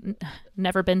I've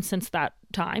never been since that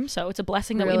time. So it's a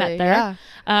blessing that we met there.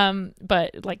 Yeah.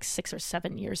 But like 6 or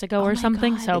 7 years ago or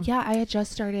something. God. So yeah, I had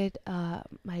just started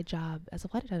my job as a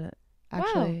flight attendant.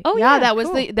 Actually. Wow. Oh yeah,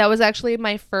 yeah, that was actually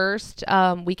my first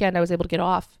weekend I was able to get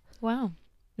off. Wow.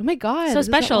 Oh my God. So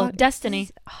special. Destiny.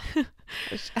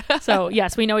 So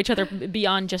yes, we know each other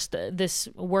beyond just this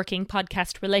working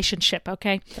podcast relationship.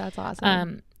 Okay. That's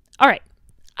awesome. All right.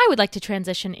 I would like to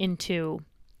transition into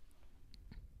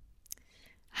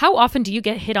how often do you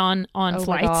get hit on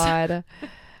flights?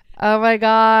 Oh my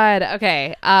God.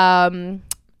 Okay. And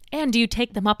do you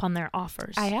take them up on their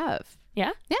offers? I have.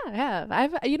 Yeah? Yeah, I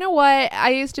have. You know what?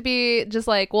 I used to be just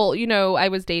like, well, I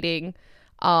was dating,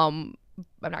 I'm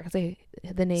not gonna say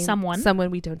the name.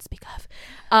 Someone we don't speak of.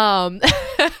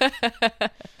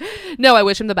 No, I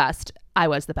wish him the best. I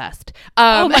was the best.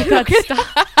 Oh my God,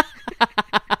 stop.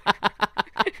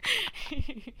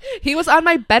 He was on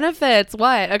my benefits.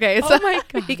 What? Okay. So oh my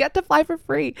God. He got to fly for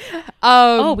free.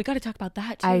 We got to talk about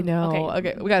that too. I know.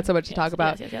 Okay. We got so much to talk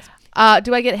about. Yes.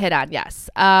 Do I get hit on? Yes.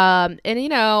 And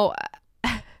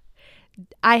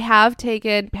I have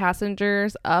taken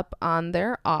passengers up on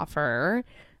their offer.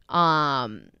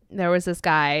 There was this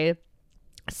guy,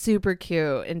 super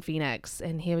cute in Phoenix,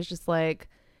 and he was just like,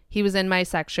 he was in my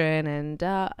section, and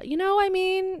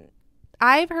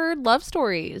I've heard love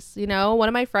stories. One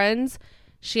of my friends,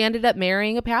 she ended up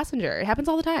marrying a passenger. It happens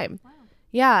all the time. Wow.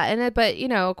 Yeah, but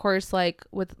of course, like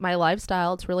with my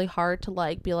lifestyle, it's really hard to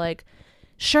like be like,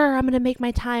 sure, I'm gonna make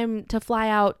my time to fly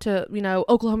out to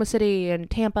Oklahoma City and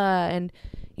Tampa, and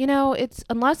it's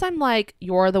unless I'm like,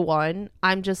 you're the one,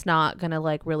 I'm just not gonna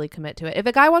like really commit to it. If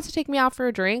a guy wants to take me out for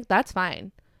a drink, that's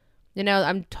fine.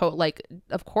 I'm like,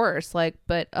 of course, like,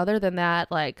 but other than that,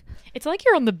 like, it's like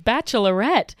you're on The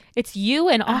Bachelorette. It's you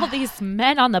and all these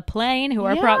men on the plane who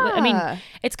are probably,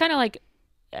 it's kind of like,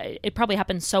 it probably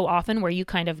happens so often where you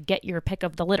kind of get your pick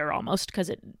of the litter almost, because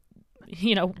it,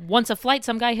 once a flight,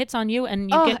 some guy hits on you and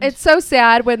you get... It's so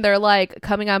sad when they're like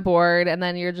coming on board and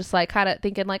then you're just like kind of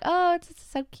thinking like, oh, it's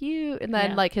so cute. And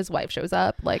then like his wife shows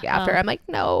up like after. I'm like,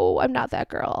 no, I'm not that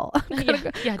girl.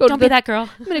 Don't be that girl.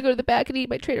 I'm going to go to the back and eat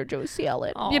my Trader Joe's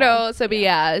salad,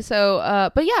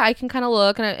 So, but yeah, I can kind of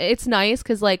look, and it's nice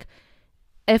because like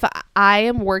if I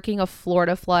am working a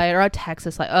Florida flight or a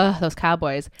Texas flight, those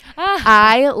cowboys. Ah,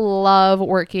 I love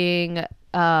working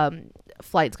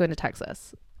flights going to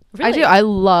Texas. really? I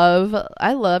do.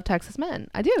 I love Texas men.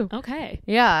 I do. Okay.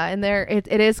 Yeah, and it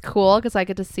is cool because I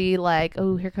get to see like,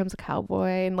 oh, here comes a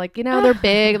cowboy, and like, you know, they're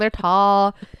big, they're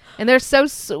tall, and they're so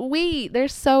sweet. They're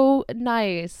so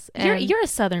nice. And You're a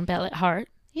Southern belle at heart.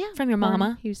 yeah, From your born in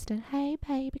mama. Houston. Hey,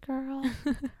 baby girl.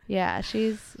 Yeah,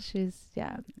 she's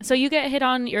yeah. So you get hit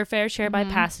on your fair share by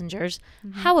passengers.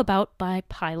 How about by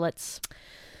pilots?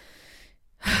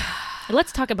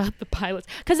 Let's talk about the pilots,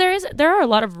 because there are a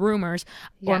lot of rumors,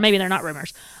 or maybe they're not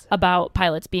rumors, about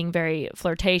pilots being very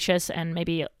flirtatious and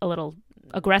maybe a little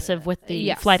aggressive with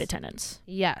the flight attendants.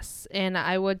 Yes, and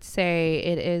I would say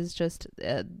it is just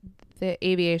the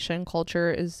aviation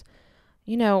culture is,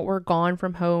 you know, we're gone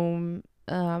from home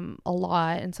a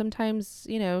lot, and sometimes,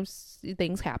 you know,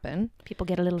 things happen. People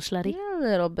get a little slutty. Yeah, a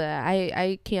little bit.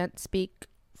 I can't speak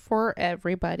for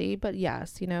everybody, but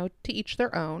yes, you know, to each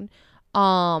their own.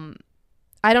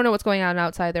 I don't know what's going on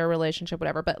outside their relationship,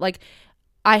 whatever, but like,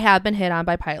 I have been hit on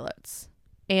by pilots,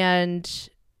 and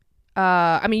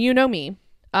I mean, you know me,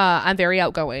 I'm very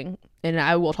outgoing, and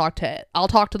I'll talk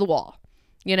to the wall,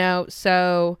 you know.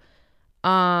 So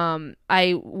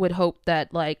I would hope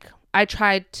that, like, I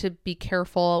tried to be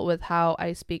careful with how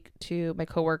I speak to my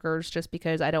coworkers, just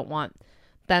because I don't want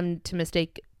them to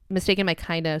mistaken my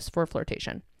kindness for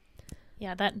flirtation.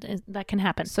 Yeah, that can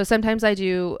happen. So sometimes I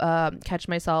do catch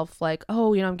myself like,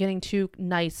 oh, you know, I'm getting too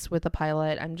nice with the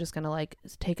pilot. I'm just going to like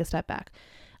take a step back.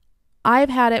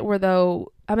 I've had it where,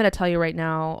 though, I'm going to tell you right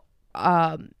now,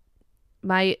 I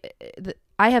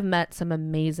have met some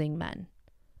amazing men.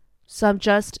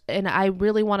 And I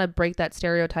really want to break that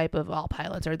stereotype of all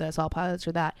pilots are this, all pilots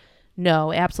are that.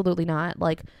 No, absolutely not.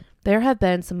 Like, there have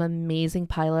been some amazing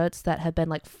pilots that have been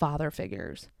like father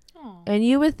figures. And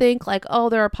you would think like, oh,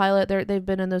 they're a pilot. They've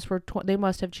been in this for, they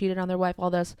must have cheated on their wife, all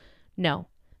this. No,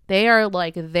 they are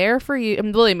like there for you.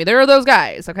 And believe me, there are those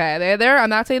guys. Okay. They're there.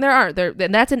 I'm not saying there aren't.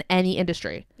 And that's in any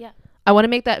industry. Yeah. I want to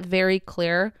make that very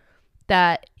clear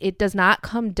that it does not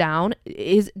come down.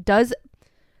 Does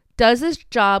this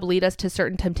job lead us to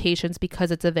certain temptations because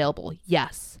it's available?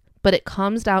 Yes. But it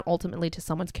comes down ultimately to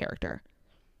someone's character.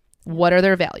 What are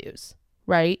their values?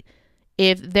 Right?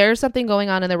 If there's something going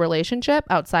on in their relationship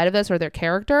outside of this or their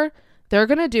character, they're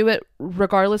going to do it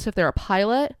regardless if they're a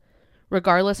pilot,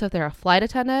 regardless if they're a flight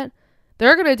attendant.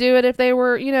 They're going to do it if they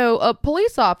were, you know, a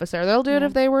police officer. They'll do it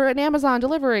if they were an Amazon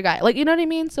delivery guy. Like, you know what I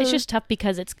mean? So it's just tough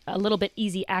because it's a little bit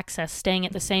easy access staying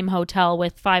at the same hotel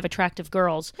with 5 attractive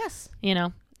girls. Yes. You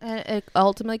know? And it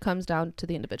ultimately comes down to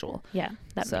the individual. Yeah,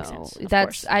 that makes sense. Of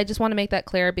That's, course. I just want to make that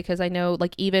clear because I know,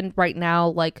 like, even right now,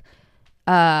 like,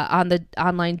 on the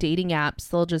online dating apps,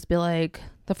 they'll just be like,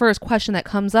 the first question that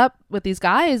comes up with these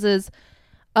guys is,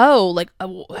 oh, like,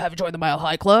 have you joined the Mile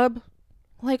High Club?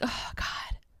 Like, oh God,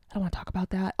 I don't want to talk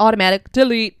about that. Automatic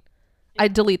delete. I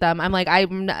delete them. I'm like,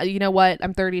 you know what?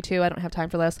 I'm 32. I don't have time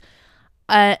for this.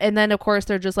 And then of course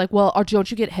they're just like, well, don't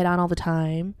you get hit on all the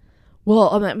time?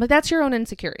 Well, but that's your own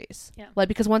insecurities. Yeah. Like,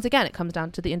 because once again, it comes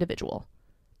down to the individual.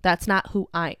 That's not who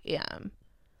I am.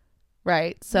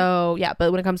 Right. So yeah,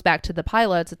 but when it comes back to the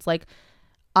pilots, it's like,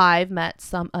 I've met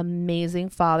some amazing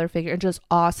father figure and just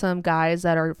awesome guys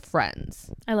that are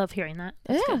friends. I love hearing that.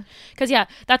 That's because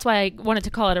that's why I wanted to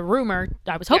call it a rumor.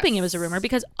 I was hoping it was a rumor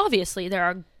because obviously there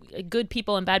are good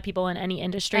people and bad people in any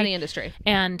industry.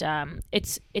 And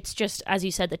it's just, as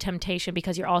you said, the temptation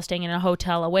because you're all staying in a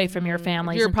hotel away from your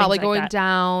families. You're and probably things like going that.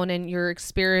 down and you're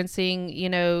experiencing, you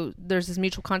know, there's this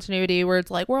mutual continuity where it's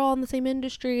like we're all in the same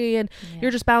industry and you're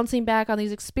just bouncing back on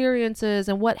these experiences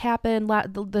and what happened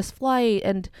this flight,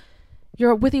 and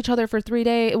you're with each other for 3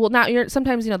 days. Well,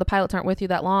 sometimes, you know, the pilots aren't with you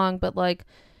that long, but like,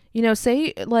 you know,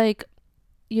 say like,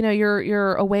 you know,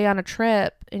 you're away on a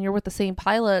trip and you're with the same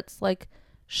pilots, like,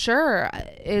 sure,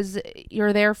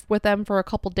 you're there with them for a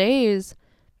couple days,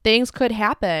 things could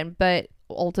happen, but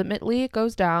ultimately it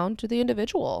goes down to the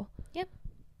individual. Yep.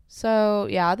 So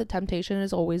yeah, the temptation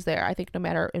is always there. I think no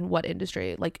matter in what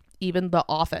industry, like even the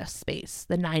office space,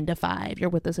 the 9 to 5, you're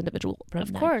with this individual.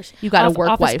 Of course. You got a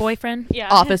work office wife. boyfriend. Yeah.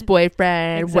 Office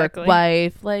boyfriend, Exactly. work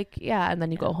wife. Like, yeah. And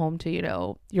then you go home to, you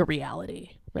know, your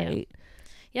reality. Right.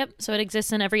 Yep. So it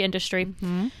exists in every industry.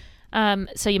 Mm-hmm.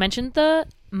 So you mentioned the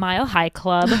Mile High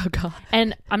Club. Oh God.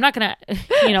 And I'm not going to,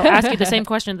 you know, ask you the same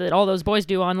question that all those boys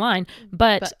do online,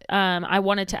 but I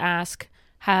wanted to ask,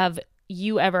 have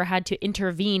you ever had to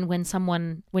intervene when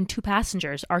 2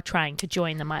 passengers are trying to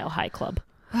join the Mile High Club?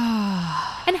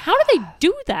 And how do they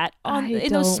do that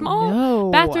in those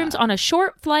small bathrooms on a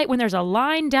short flight when there's a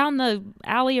line down the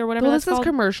alley or whatever? Well, that's this called? is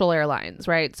commercial airlines,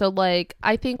 right? So like,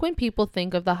 I think when people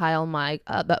think of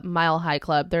the Mile High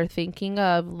Club, they're thinking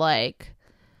of like,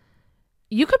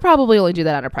 you could probably only do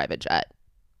that on a private jet.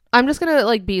 I'm just gonna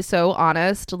like be so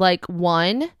honest. Like,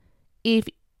 one, if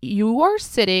you are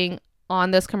sitting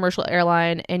on this commercial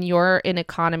airline and you're in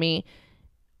economy,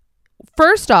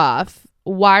 first off,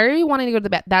 why are you wanting to go to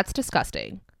the bathroom? That's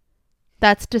disgusting.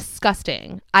 That's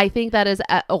disgusting. I think that is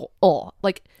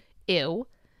like, ew.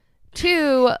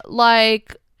 Two,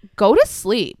 like, go to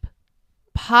sleep.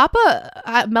 Pop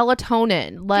a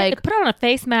melatonin. Like, put on a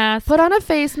face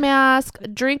mask.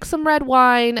 Drink some red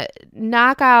wine.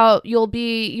 Knock out. You'll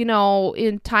be, in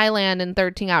Thailand in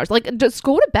 13 hours. Like, just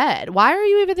go to bed. Why are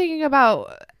you even thinking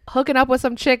about hooking up with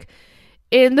some chick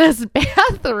in this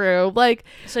bathroom? Like,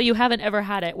 so you haven't ever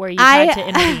had it where you had to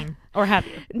intervene, or have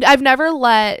you? I've never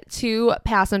let two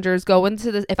passengers go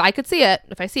into this. If I see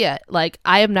it, like,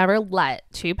 I have never let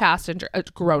two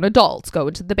grown adults go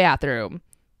into the bathroom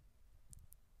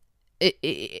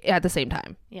at the same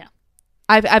time. Yeah.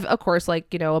 I've of course,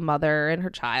 like, a mother and her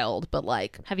child, but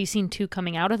like, have you seen two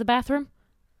coming out of the bathroom?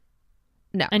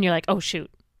 No. And you're like, oh shoot,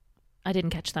 I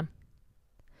didn't catch them.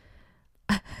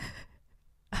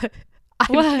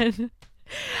 What?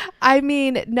 I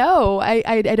mean, no,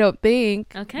 I don't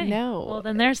think. Okay. No. Well,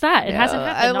 then there's that. It hasn't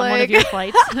happened on one of your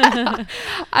flights.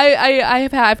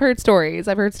 I've heard stories.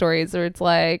 I've heard stories where it's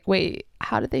like, wait,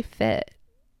 how did they fit?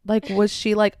 Like, was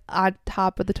she like on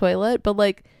top of the toilet? But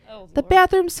like, the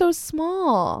bathroom's so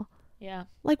small. Yeah.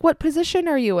 Like, what position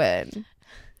are you in?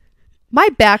 My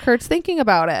back hurts thinking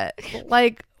about it.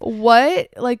 Like, what?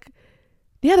 Like,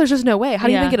 yeah, there's just no way. How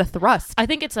do you even get a thrust? I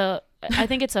think it's a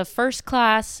first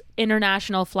class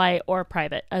international flight or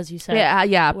private, as you said.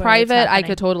 Yeah. Private, I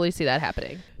could totally see that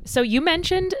happening. So you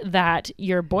mentioned that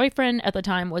your boyfriend at the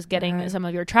time was getting some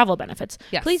of your travel benefits.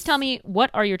 Yes. Please tell me, what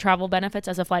are your travel benefits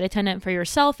as a flight attendant for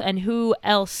yourself, and who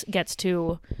else gets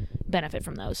to benefit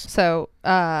from those? So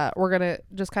we're going to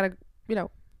just kind of,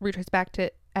 retrace back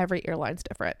to every airline's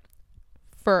different.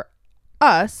 For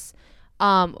us,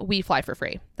 we fly for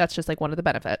free. That's just like one of the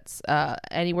benefits.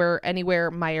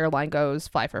 Anywhere my airline goes,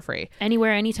 fly for free.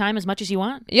 Anywhere, anytime, as much as you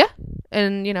want? Yeah.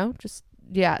 And,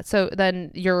 so then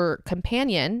your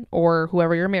companion or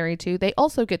whoever you're married to, they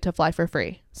also get to fly for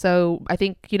free. So I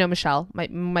think, Michelle, my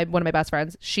one of my best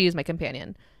friends, she is my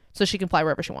companion. So she can fly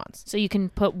wherever she wants. So you can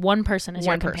put one person as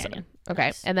your companion. Okay.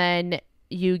 Nice. And then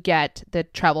you get the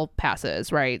travel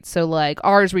passes, right? So like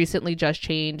ours recently just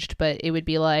changed, but it would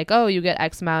be like, oh, you get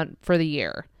X amount for the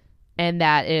year. And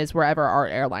that is wherever our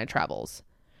airline travels.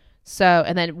 So,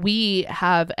 and then we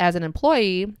have, as an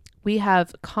employee, we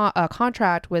have a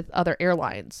contract with other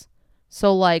airlines.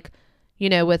 So like,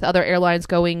 with other airlines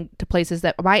going to places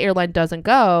that my airline doesn't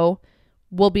go,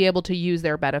 we'll be able to use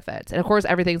their benefits. And of course,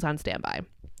 everything's on standby.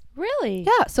 Really?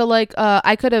 Yeah. So like,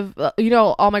 I could have,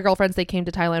 all my girlfriends, they came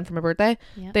to Thailand for my birthday.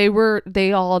 Yep.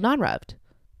 They all non-revved.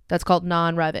 That's called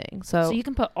non-revving. So you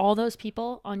can put all those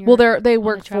people on your. Well, they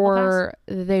work for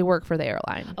the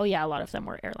airline. Oh yeah, a lot of them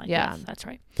were airline. Yeah, yes, that's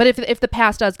right. But if the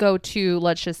pass does go to,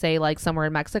 let's just say, like somewhere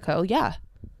in Mexico, yeah.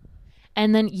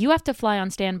 And then you have to fly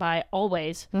on standby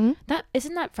always. Mm-hmm.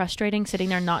 Isn't that frustrating, sitting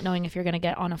there not knowing if you're going to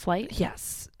get on a flight?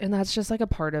 Yes, and that's just like a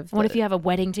part of. What if you have a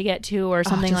wedding to get to or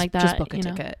something like that? Just book a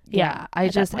ticket. Yeah, I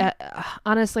just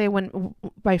honestly, when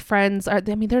my friends are,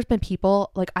 there's been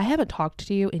people like, I haven't talked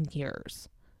to you in years,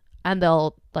 and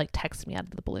they'll like text me out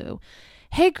of the blue.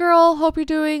 Hey girl, hope you're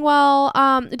doing well.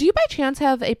 Do you by chance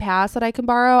have a pass that I can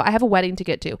borrow? I have a wedding to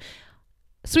get to.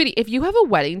 Sweetie, if you have a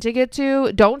wedding to get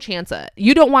to, don't chance it.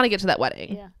 You don't want to get to that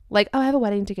wedding. Yeah. Like, oh, I have a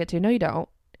wedding to get to. No, you don't.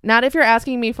 Not if you're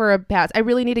asking me for a pass. I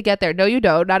really need to get there. No, you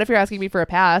don't. Not if you're asking me for a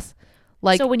pass.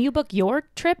 Like, so when you book your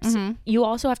trips, you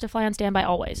also have to fly on standby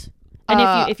always.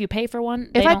 And if you pay for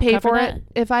one, if I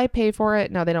pay for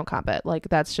it, no, they don't comp it. Like,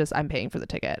 that's just, I'm paying for the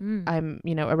ticket. I'm,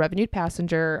 a revenued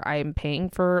passenger. I'm paying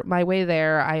for my way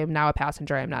there. I am now a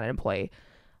passenger. I'm not an employee.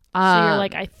 So you're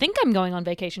like, I think I'm going on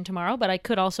vacation tomorrow, but I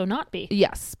could also not be.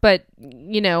 Yes. But,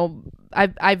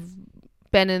 I've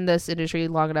been in this industry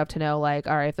long enough to know, like,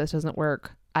 all right, if this doesn't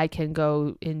work, I can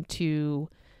go into,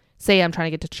 say I'm trying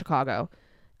to get to Chicago.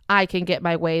 I can get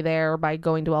my way there by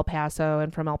going to El Paso,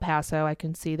 and from El Paso, I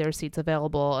can see there's seats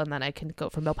available, and then I can go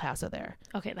from El Paso there.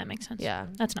 Okay, that makes sense. Yeah.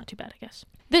 That's not too bad, I guess.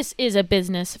 This is a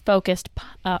business-focused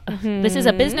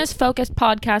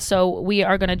podcast, so we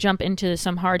are going to jump into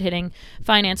some hard-hitting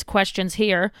finance questions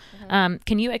here.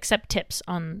 Can you accept tips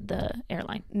on the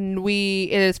airline?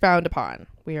 It is frowned upon.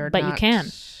 We are But not, you can.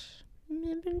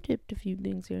 I've been tipped a few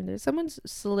things here and there. Someone's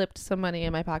slipped some money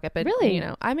in my pocket, but Really?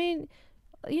 I mean,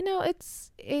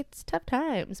 it's tough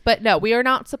times. But no, we are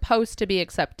not supposed to be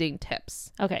accepting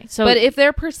tips. Okay, so but if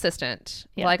they're persistent,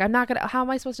 Yeah. like I'm not gonna. How am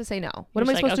I supposed to say no? What am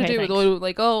I just supposed like, to okay, do? thanks.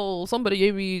 Like, oh, somebody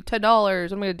gave me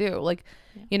 $10. What am I gonna do? Like,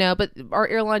 But our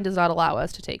airline does not allow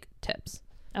us to take tips.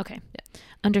 Okay.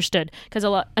 Understood. Because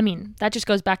that just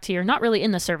goes back to you're not really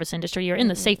in the service industry, you're in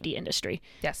the safety industry.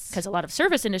 Yes. Because a lot of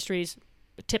service industries,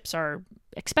 tips are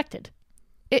expected.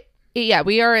 Yeah,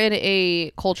 we are in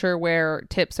a culture where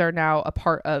tips are now a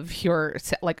part of your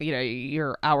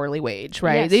your hourly wage,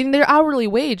 right? Yes. Their hourly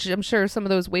wage, I'm sure some of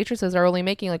those waitresses are only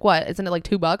making like what? Isn't it like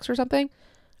 $2 or something?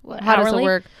 How does it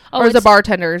work? Or is it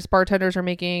bartenders? Bartenders are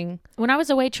making. When I was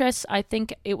a waitress, I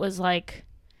think it was like,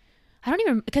 I don't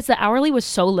even, because the hourly was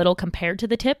so little compared to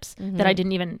the tips that I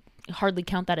didn't even hardly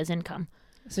count that as income.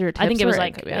 So your tips I think it was were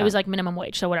like income, yeah. it was like minimum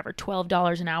wage, so whatever,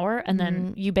 $12 an hour, and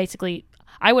then you basically,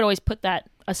 I would always put that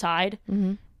aside,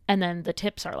 and then the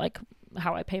tips are like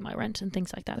how I pay my rent and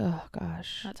things like that. Oh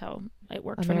gosh, That's how it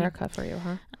worked America for me. for you,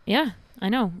 huh? Yeah, I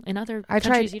know. In other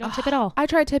countries, you don't tip at all. I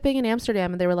tried tipping in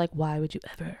Amsterdam, and they were like, "Why would you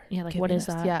ever?" Yeah, like give what me is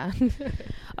this? that? Yeah.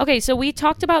 Okay, so we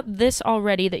talked about this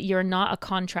already, that you're not a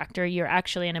contractor, you're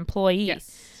actually an employee.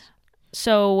 Yes.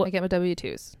 So I get my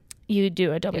W-2s. you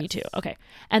do a W-2. Yes. Okay.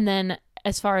 And then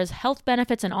as far as health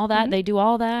benefits and all that, they do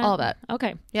all that? All that.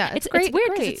 Okay. Yeah, It's great. weird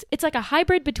because it's like a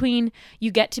hybrid between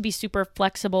you get to be super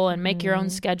flexible and make your own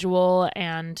schedule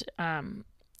and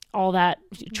all that,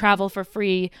 travel for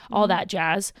free, all that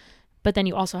jazz. But then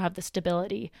you also have the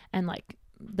stability and like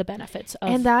the benefits of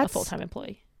And a that's full-time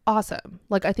employee. awesome.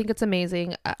 Like, I think it's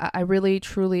amazing. I really,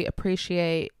 truly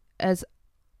appreciate as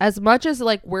much as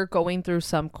like we're going through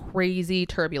some crazy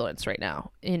turbulence right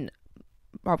now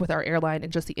with our airline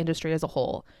and just the industry as a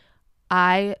whole.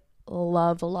 I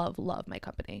love my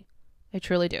company. I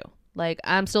truly do. Like,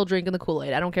 I'm still drinking the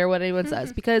Kool-Aid. I don't care what anyone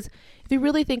says, because if you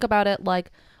really think about it, like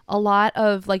a lot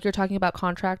of like you're talking about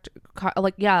Delta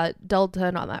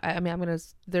and all that. I mean,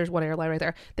 there's one airline right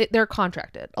there. They're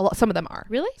contracted. Some of them are.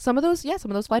 Really? Some of those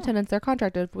flight attendants, they're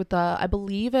contracted with I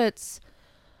believe it's,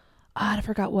 I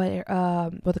forgot what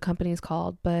the company is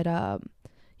called, but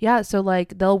yeah. So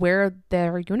like they'll wear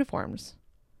their uniforms.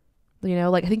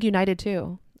 Like I think United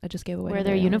too. I just gave away. Wear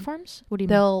their uniforms? What do you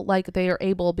mean? They are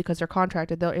able, because they're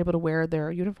contracted, they're able to wear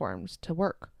their uniforms to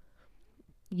work.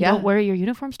 You don't wear your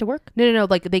uniforms to work? No.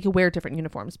 Like they can wear different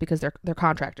uniforms because they're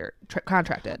contracted.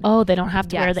 Oh, they don't have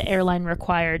to wear Yes. the airline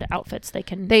required outfits. They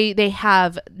can. They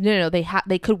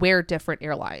could wear different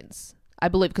airlines, I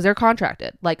believe, because they're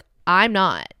contracted. Like I'm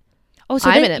not. Oh, so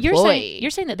I'm an you're employee.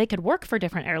 saying that they could work for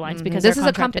different airlines because this they're is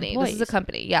a contracted company. employees. This is a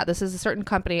company. Yeah, this is a certain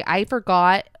company. I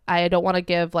forgot. I don't want to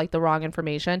give like the wrong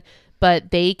information,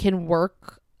 but they can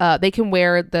work. They can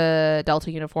wear the Delta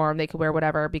uniform. They can wear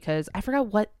whatever, because I forgot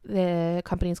what the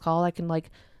company is called. I can like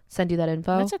send you that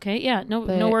info. That's okay. Yeah, no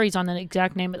worries on the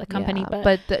exact name of the company.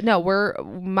 Yeah, but we're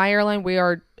my airline. We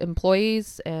are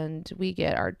employees, and we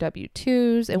get our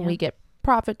W-2s, and we get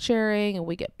profit sharing, and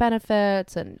we get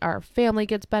benefits, and our family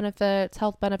gets benefits,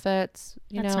 health benefits.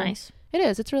 That's nice. It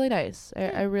is. It's really nice.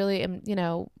 I really am.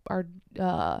 Our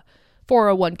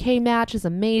 401k match is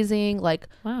amazing. Like,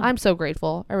 Wow. I'm so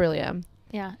grateful. I really am.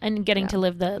 Yeah, and getting to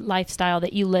live the lifestyle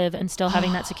that you live and still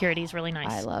having that security is really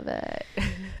nice. I love it.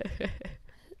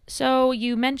 So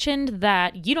you mentioned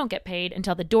that you don't get paid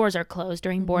until the doors are closed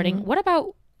during boarding. What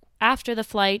about after the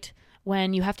flight,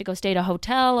 when you have to go stay at a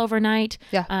hotel overnight?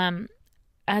 Yeah.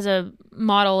 As a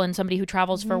model and somebody who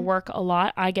travels for work a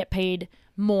lot, I get paid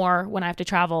more when I have to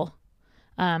travel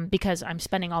because I'm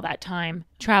spending all that time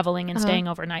traveling and staying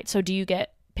overnight. So do you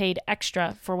get paid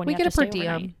extra for when We you get have a to per stay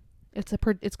diem. overnight?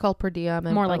 It's called per diem.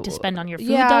 And More like to spend on your food,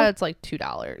 Yeah, though? it's like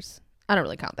 $2. I don't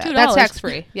really count that. $2. That's tax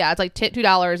free. Yeah, it's like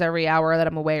 $2 every hour that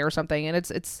I'm away or something, and it's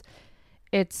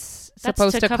That's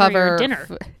supposed to cover your cover dinner,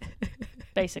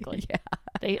 basically.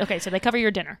 Yeah. So they cover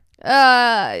your dinner.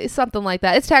 Something like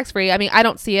that. It's tax free. I mean, I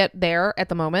don't see it there at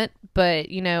the moment, but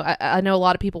I know a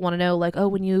lot of people want to know, like, oh,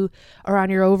 when you are on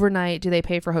your overnight, do they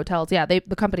pay for hotels? Yeah, the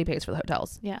company pays for the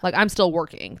hotels. Yeah. Like, I'm still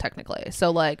working technically, so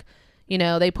like,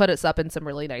 they put us up in some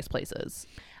really nice places.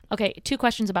 Okay, 2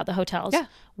 questions about the hotels. Yeah.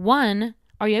 One,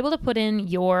 are you able to put in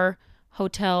your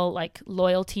hotel like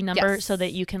loyalty number Yes. so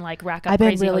that you can like rack up I've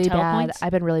been crazy really hotel bad. points?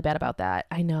 I've been really bad about that.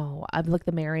 I know. I'm like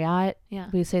the Marriott. Yeah.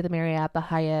 We say the Marriott, the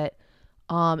Hyatt,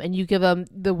 and you give them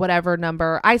the whatever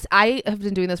number. I have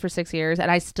been doing this for 6 years, and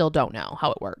I still don't know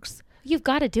how it works. You've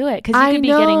got to do it because you could be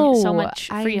getting so much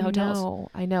free hotels.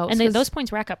 I know. And those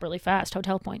points rack up really fast,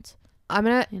 hotel points. I'm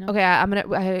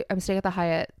staying at the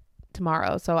Hyatt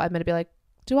tomorrow, so I'm gonna be like,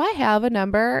 Do I have a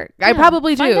number? Yeah, I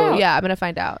probably find do. out. Yeah, I'm gonna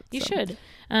find out. You so. should.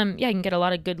 Yeah, you can get a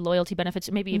lot of good loyalty benefits.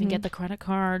 Maybe even get the credit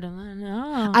card. And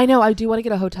then, I know. I do want to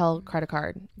get a hotel credit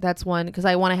card. That's one because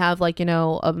I want to have like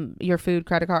your food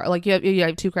credit card. Like you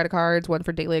have 2 credit cards, one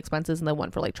for daily expenses and then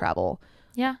one for like travel.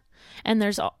 Yeah, and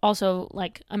there's also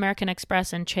like American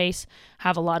Express and Chase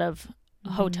have a lot of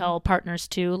hotel partners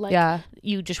too. Like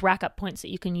you just rack up points that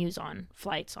you can use on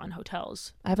flights, on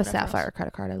hotels. I have a Sapphire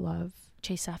credit card. I love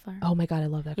Chase Sapphire. Oh my god, I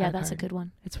love that. Yeah, that's a good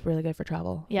one. It's really good for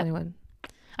travel. Yeah. Anyone.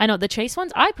 I know the Chase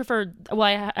ones I prefer. Well,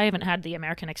 I haven't had the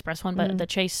American Express one, but the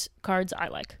Chase cards I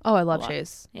like. Oh, I love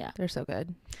Chase. Yeah, they're so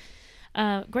good.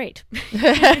 Great.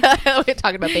 We're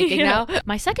talking about baking now.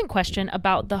 My second question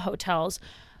about the hotels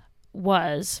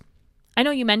was, I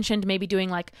know you mentioned maybe doing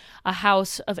like a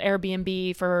house of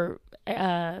Airbnb for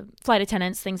flight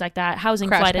attendants, things like that, housing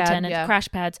flight attendants, crash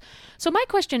pads. So my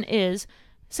question is,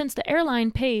 since the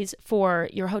airline pays for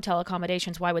your hotel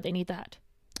accommodations, why would they need that?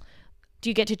 Do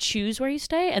you get to choose where you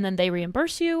stay and then they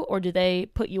reimburse you, or do they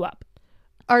put you up?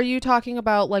 Are you talking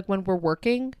about like when we're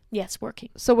working? Yes, working.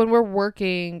 So when we're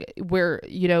working,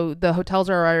 the hotels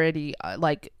are already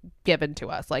like given to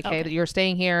us. Like, hey, you're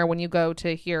staying here. When you go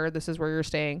to here, this is where you're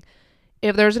staying.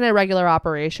 If there's an irregular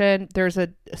operation, there's a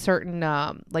certain,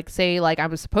 like say like I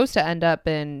was supposed to end up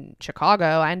in Chicago.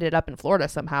 I ended up in Florida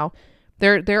somehow.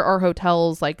 There are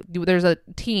hotels, like there's a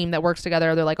team that works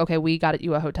together. They're like, okay, we got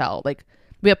you a hotel. Like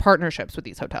we have partnerships with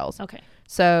these hotels. Okay.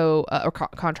 So, or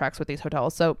contracts with these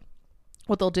hotels. So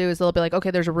what they'll do is they'll be like,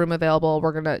 okay, there's a room available.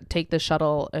 We're going to take this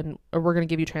shuttle or we're going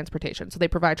to give you transportation. So they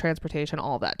provide transportation,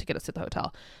 all of that to get us to the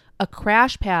hotel. A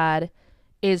crash pad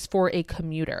is for a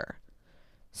commuter.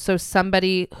 So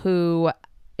somebody who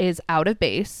is out of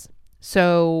base.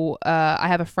 So I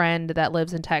have a friend that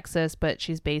lives in Texas, but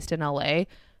she's based in LA.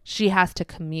 She has to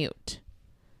commute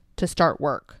to start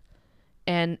work.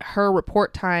 And her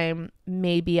report time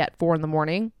may be at 4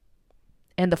 a.m.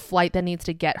 And the flight that needs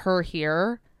to get her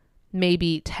here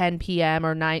maybe 10 p.m.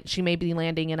 or 9. She may be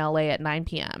landing in LA at 9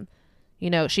 p.m.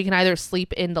 She can either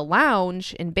sleep in the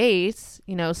lounge in base,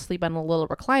 sleep on a little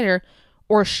recliner,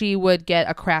 or she would get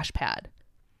a crash pad.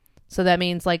 So that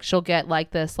means like she'll get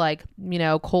like this like,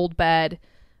 cold bed,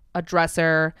 a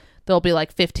dresser. There'll be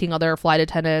like 15 other flight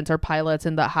attendants or pilots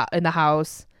in the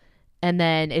house. And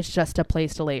then it's just a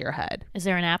place to lay your head. Is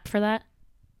there an app for that?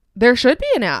 There should be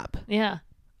an app. Yeah.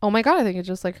 Oh my god, I think it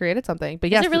just like created something. But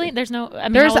yes, is it really? There's no. I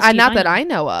mean, there's not that I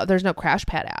know of. There's no crash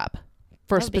pad app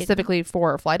for specifically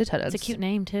for flight attendants. It's a cute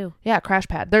name too. Yeah, crash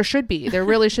pad. There should be. There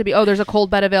really should be. Oh, there's a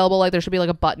cold bed available. Like there should be like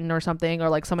a button or something, or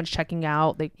like someone's checking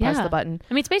out. They press the button.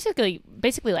 I mean, it's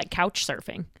basically like couch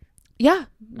surfing. Yeah,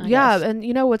 I guess. And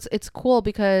it's cool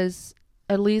because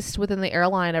at least within the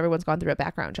airline, everyone's gone through a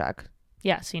background check.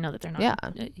 Yeah, so you know that they're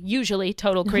not usually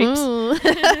total creeps.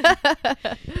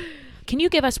 Can you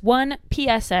give us one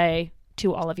PSA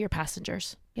to all of your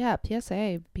passengers? Yeah,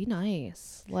 PSA, be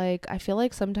nice. Like, I feel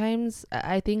like sometimes,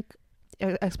 I think,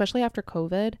 especially after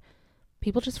COVID,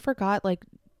 people just forgot, like,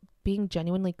 being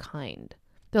genuinely kind.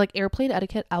 They're like airplane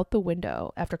etiquette out the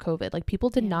window after COVID. Like,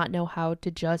 people did not know how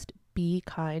to just be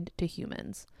kind to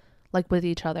humans, like, with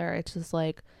each other. It's just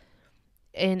like,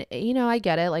 and I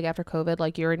get it, like after COVID,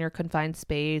 like you're in your confined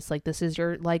space, like this is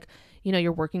your, like,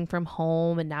 you're working from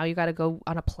home and now you got to go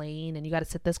on a plane and you got to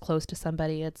sit this close to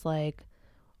somebody. It's like,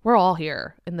 we're all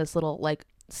here in this little like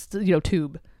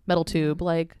metal tube,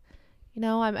 like,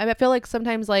 I feel like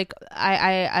sometimes like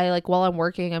I like while I'm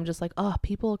working, I'm just like, oh,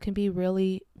 people can be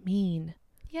really mean.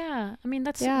 Yeah, I mean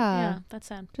that's that's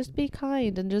sad. Just be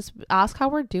kind and just ask how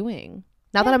we're doing.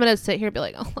 Not that I'm going to sit here and be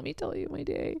like, oh, let me tell you my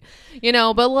day,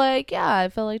 but like, yeah, I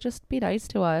feel like just be nice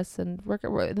to us and work.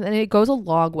 And it goes a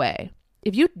long way.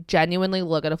 If you genuinely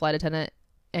look at a flight attendant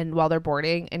and while they're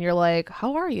boarding and you're like,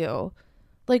 how are you?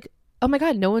 Like, oh my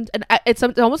God, no one's, and it's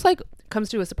almost like comes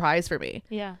to a surprise for me.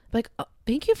 Yeah. Like, oh,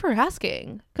 thank you for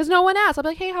asking. Cause no one asked. I'm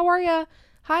like, hey, how are you?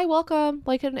 Hi, welcome.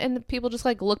 Like, and people just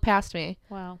like look past me.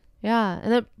 Wow. Yeah. And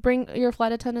then bring your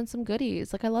flight attendant some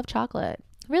goodies. Like, I love chocolate.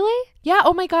 Really? Yeah.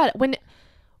 Oh my God.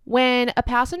 When a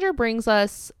passenger brings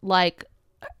us like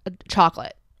a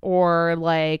chocolate or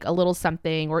like a little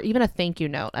something or even a thank you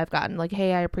note, I've gotten like,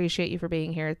 hey, I appreciate you for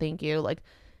being here. Thank you. Like,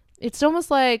 it's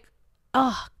almost like,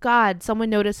 oh God, someone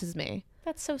notices me.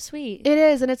 That's so sweet. It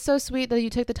is. And it's so sweet that you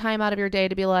took the time out of your day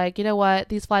to be like, you know what?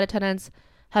 These flight attendants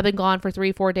have been gone for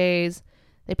 3-4 days.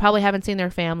 They probably haven't seen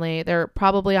their family. They're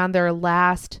probably on their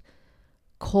last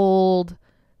cold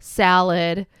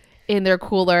salad in their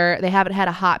cooler. They haven't had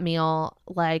a hot meal,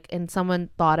 like, and someone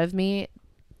thought of me.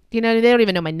 They don't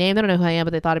even know my name. They don't know who I am,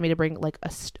 but they thought of me to bring like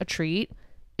a treat.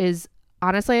 Is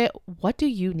honestly, what do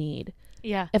you need?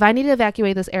 Yeah. If I need to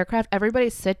evacuate this aircraft, everybody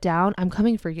sit down. I'm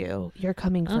coming for you. You're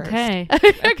coming first. Okay.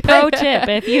 Pro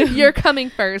tip: you're coming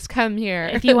first, come here.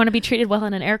 If you want to be treated well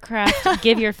in an aircraft,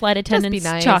 give your flight attendants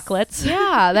nice. chocolates.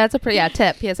 Yeah, that's a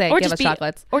tip. PSA: or give us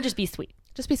chocolates, or just be sweet.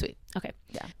 Just be sweet. Okay.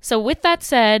 Yeah. So with that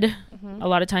said, a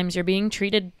lot of times you're being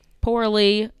treated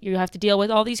poorly. You have to deal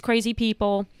with all these crazy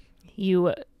people.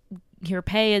 Your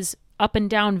pay is up and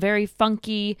down, very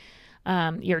funky.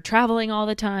 You're traveling all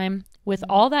the time. With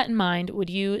all that in mind, would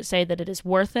you say that it is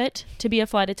worth it to be a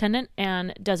flight attendant,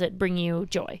 and does it bring you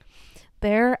joy?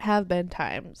 There have been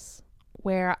times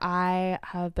where I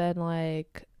have been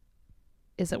like,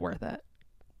 is it worth it?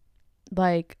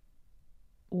 Like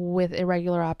with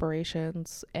irregular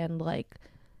operations and like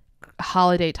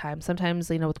holiday time, sometimes,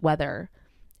 with weather,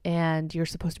 and you're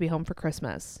supposed to be home for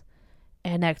Christmas,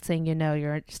 and next thing you know,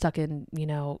 you're stuck in,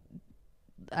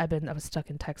 I was stuck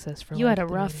in Texas for. You had a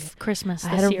rough Christmas. I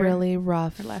had a really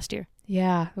rough last year.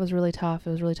 Yeah, it was really tough. It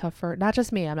was really tough for not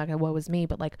just me. I'm not gonna what was me,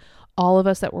 but like all of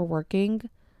us that were working.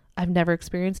 I've never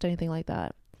experienced anything like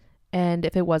that. And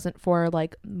if it wasn't for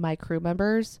like my crew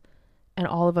members and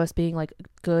all of us being like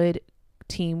good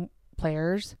team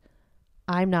players,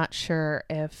 I'm not sure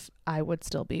if I would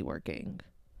still be working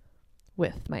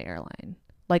with my airline.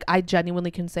 Like I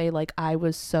genuinely can say like I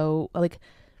was so like.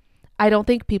 I don't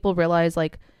think people realize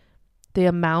like the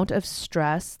amount of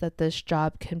stress that this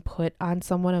job can put on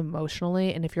someone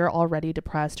emotionally. And if you're already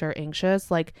depressed or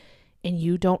anxious, like, and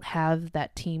you don't have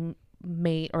that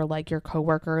teammate or like your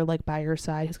coworker, like by your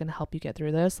side, who's going to help you get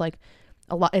through this, like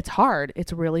it's hard.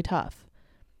 It's really tough.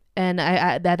 And I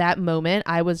at that moment,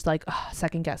 I was like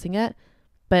second guessing it,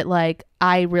 but like,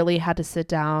 I really had to sit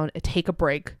down and take a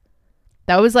break.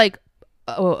 That was like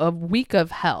a week of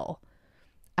hell.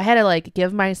 I had to like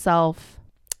give myself,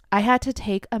 I had to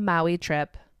take a Maui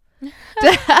trip.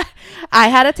 I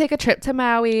had to take a trip to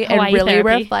Maui and really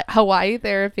reflect Hawaii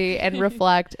therapy and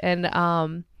reflect. And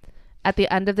at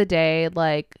the end of the day,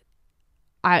 like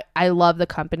I love the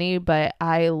company, but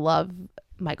I love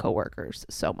my coworkers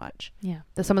so much. Yeah.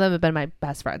 Some of them have been my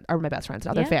best friends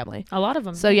now. They're family. A lot of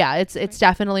them. So yeah, it's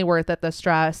definitely worth it. The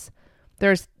stress.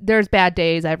 There's bad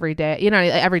days every day,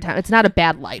 every time. It's not a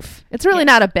bad life. It's really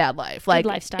not a bad life. Like, good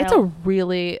lifestyle. It's a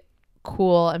really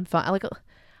cool and fun. Like,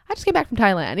 I just came back from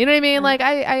Thailand. You know what I mean? Like,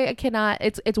 I cannot.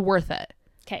 It's worth it.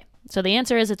 Okay. So the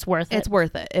answer is it's worth it. It's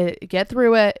worth it. Get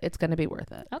through it. It's going to be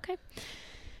worth it. Okay.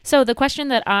 So the question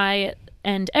that I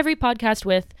end every podcast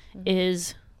with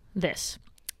is this.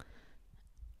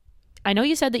 I know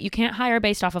you said that you can't hire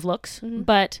based off of looks,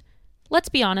 but let's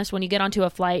be honest. When you get onto a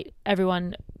flight,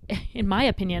 everyone, in my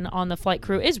opinion, on the flight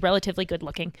crew is relatively good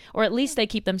looking, or at least they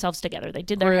keep themselves together. They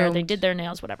did their hair, they did their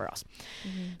nails, whatever else.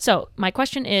 So my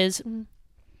question is,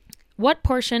 what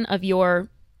portion of your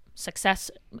success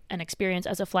and experience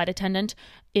as a flight attendant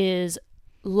is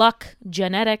luck,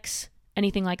 genetics,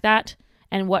 anything like that?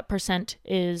 And what %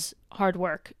 is hard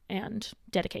work and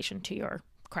dedication to your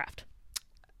craft?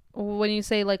 When you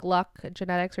say like luck,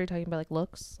 genetics, are you talking about like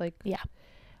looks? Like, yeah.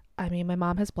 I mean, my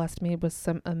mom has blessed me with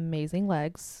some amazing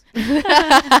legs.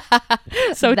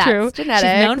 So That's true. Genetics.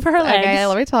 She's known for her legs. Okay,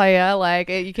 let me tell you, like,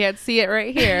 you can't see it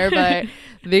right here, but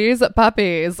these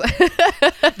puppies.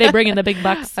 They bring in the big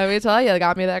bucks. Let me tell you, they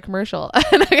got me that commercial.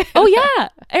 Oh, yeah.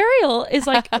 Ariel is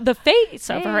like the face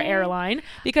of her airline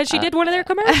because she did one of their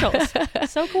commercials.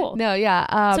 So cool. No,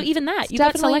 yeah. So even that, you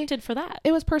got selected for that.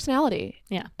 It was personality.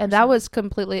 Yeah. And that was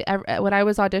completely, when I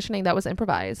was auditioning, that was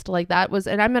improvised. Like, that was,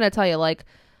 and I'm going to tell you, like,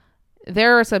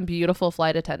 there are some beautiful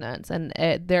flight attendants, and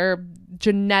their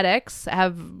genetics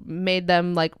have made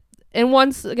them like, and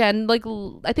once again, like,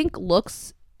 I think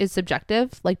looks is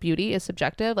subjective, like beauty is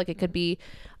subjective. Like, it could be,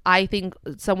 I think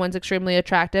someone's extremely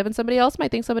attractive and somebody else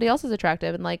might think somebody else is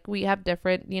attractive. And like, we have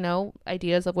different,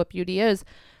 ideas of what beauty is.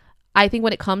 I think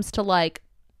when it comes to like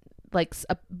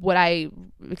what I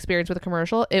experienced with a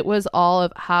commercial, it was all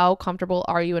of how comfortable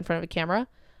are you in front of a camera?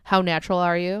 How natural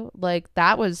are you? Like,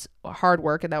 that was hard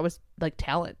work, and that was like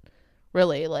talent,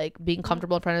 really, like being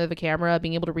comfortable in front of the camera,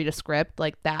 being able to read a script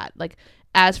like that. Like,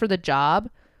 as for the job,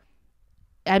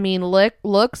 I mean,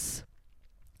 looks,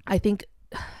 I think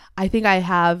I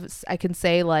can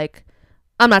say, like,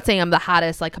 I'm not saying I'm the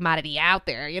hottest like commodity out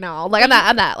there, like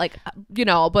I'm not like,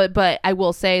 but I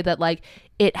will say that like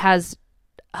it has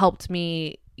helped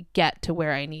me get to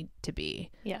where I need to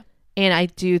be. Yeah. And I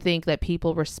do think that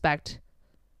people respect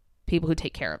people who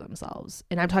take care of themselves.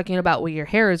 And I'm talking about when your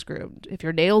hair is groomed, if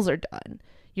your nails are done,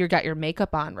 you got your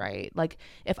makeup on right. Like,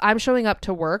 if I'm showing up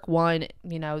to work,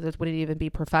 this wouldn't even be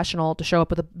professional to show up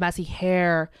with a messy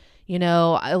hair.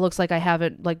 It looks like I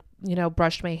haven't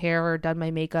brushed my hair or done my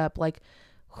makeup. Like,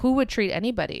 who would treat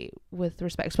anybody with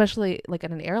respect, especially like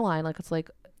in an airline? Like, it's like,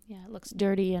 yeah, it looks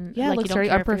dirty and yeah, like it looks you don't very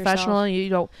care for unprofessional. yourself. You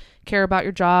don't care about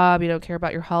your job. You don't care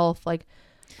about your health. Like,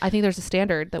 I think there's a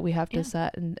standard that we have to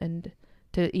set and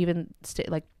to even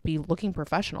like be looking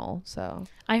professional. So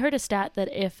I heard a stat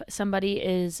that if somebody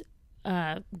is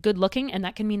good looking, and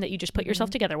that can mean that you just put yourself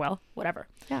together well, whatever.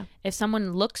 Yeah. If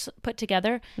someone looks put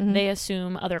together, they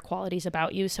assume other qualities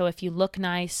about you. So if you look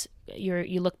nice,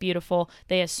 you look beautiful,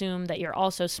 they assume that you're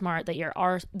also smart, that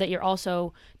you're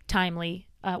also timely.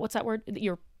 What's that word?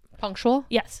 You're punctual.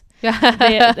 Yes.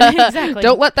 Yeah. Exactly.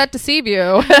 Don't let that deceive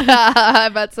you.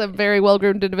 I've met some very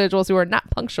well-groomed individuals who are not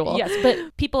punctual. Yes,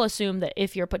 but people assume that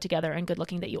if you're put together and good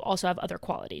looking, that you also have other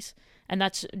qualities, and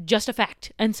that's just a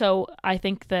fact. And so I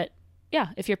think that, yeah,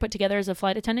 if you're put together as a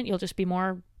flight attendant, you'll just be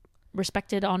more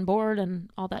respected on board and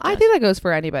all that. I think that goes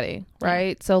for anybody,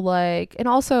 right? Yeah. So like, and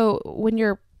also when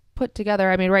you're put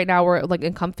together, I mean, right now we're like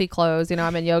in comfy clothes, you know,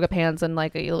 I'm in yoga pants and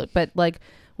like, but like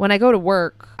when I go to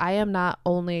work, I am not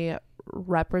only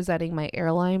representing my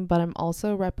airline, but I'm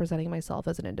also representing myself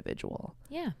as an individual.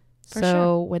 Yeah.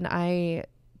 So when I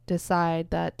decide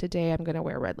that today I'm going to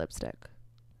wear red lipstick,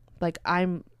 like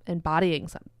I'm embodying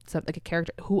some like a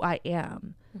character, who I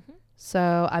am. Mm-hmm.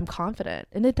 So I'm confident.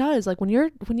 And it does, like when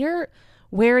you're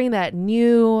wearing that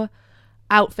new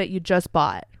outfit you just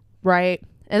bought, right?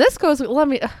 And this goes,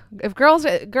 if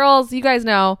girls, you guys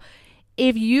know,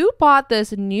 if you bought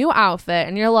this new outfit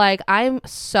and you're like, I'm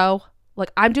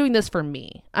doing this for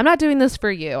me. I'm not doing this for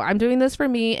you. I'm doing this for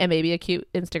me and maybe a cute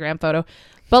Instagram photo.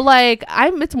 But like,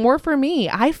 it's more for me.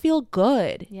 I feel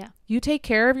good. Yeah. You take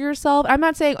care of yourself. I'm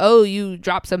not saying, oh, you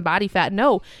drop some body fat.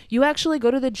 No, you actually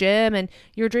go to the gym and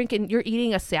you're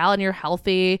eating a salad and you're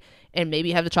healthy and maybe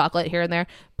you have the chocolate here and there.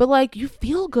 But like, you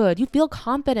feel good. You feel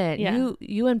confident. Yeah.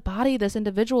 You embody this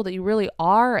individual that you really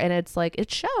are. And it's like,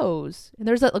 it shows. And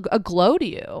there's a glow to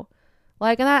you.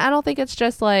 Like, and I don't think it's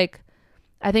just like,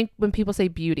 I think when people say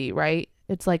beauty, right?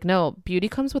 It's like, no, beauty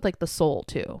comes with like the soul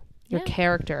too. Your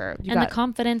character. The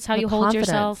confidence, how you hold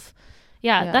yourself.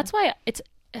 Yeah. That's why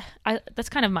that's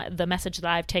kind of the message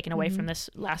that I've taken away from this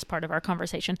last part of our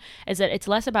conversation, is that it's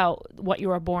less about what you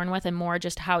were born with and more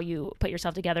just how you put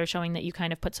yourself together, showing that you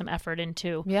kind of put some effort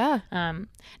into. Yeah. Now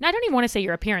I don't even want to say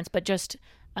your appearance, but just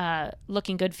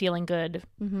looking good, feeling good.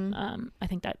 I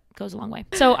think that goes a long way.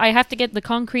 So I have to get the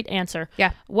concrete answer.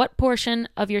 Yeah. What portion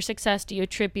of your success do you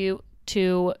attribute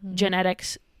to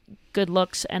genetics, good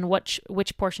looks, and which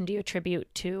portion do you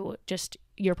attribute to just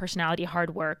your personality,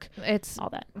 hard work? It's all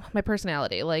that. My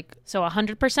personality, like, so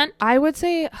 100%. I would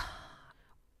say.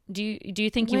 Do you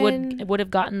think you would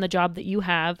have gotten the job that you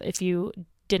have if you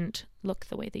didn't look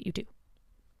the way that you do?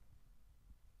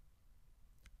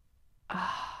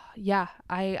 Yeah,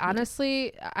 I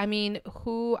honestly, I mean,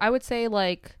 I would say,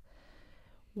 like,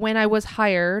 when I was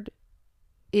hired,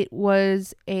 it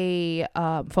was a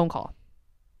phone call.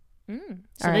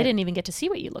 So they didn't even get to see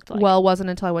what you looked like. Well, it wasn't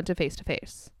until I went to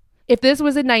face. If this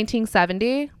was in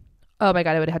 1970, oh my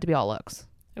God, it would have had to be all looks.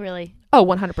 Really? Oh,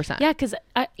 100%. Yeah, because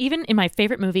even in my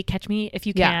favorite movie, Catch Me If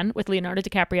You Can, with Leonardo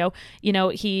DiCaprio, you know,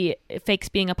 he fakes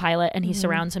being a pilot and he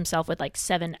surrounds himself with like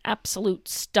 7 absolute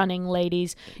stunning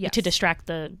ladies to distract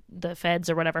the feds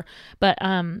or whatever. But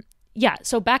yeah,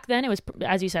 so back then it was,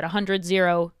 as you said, 100,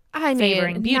 0. I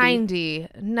mean, beauty. 90.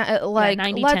 Like,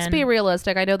 90, let's 10. Be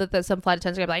realistic. I know that some flight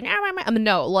attendants are going to be like,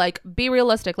 no, like, be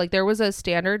realistic. Like, there was a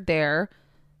standard there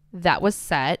that was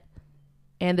set,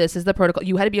 and this is the protocol.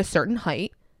 You had to be a certain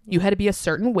height. You had to be a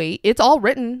certain weight. It's all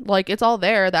written. Like, it's all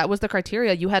there. That was the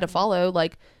criteria you had to follow.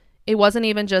 Like, it wasn't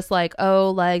even just like,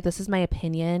 oh, like, this is my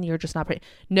opinion. You're just not pretty.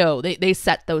 No, they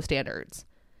set those standards.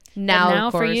 Now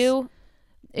of course, for you,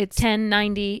 it's 10,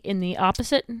 90 in the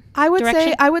opposite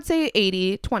direction? I would say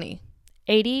 80, 20.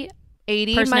 80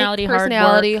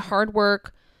 personality, hard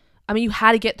work. I mean, you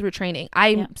had to get through training.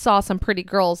 I saw some pretty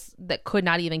girls that could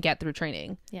not even get through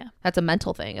training. Yeah. That's a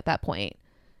mental thing at that point.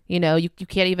 You know, you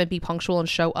can't even be punctual and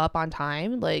show up on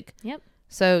time. Like, yep.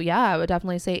 So yeah, I would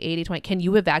definitely say 80, 20. Can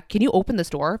you open this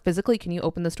door? Physically, can you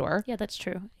open this door? Yeah, that's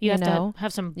true. You have to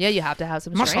have some. Yeah, you have to have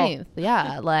some strength.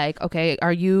 Yeah. Like, okay,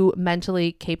 are you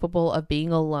mentally capable of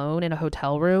being alone in a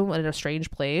hotel room in a strange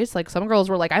place? Like, some girls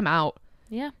were like, I'm out.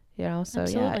 Yeah. You know, so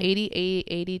absolutely.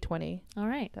 Yeah, 80, 20. All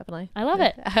right. Definitely. I love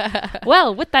it.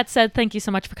 Well, with that said, thank you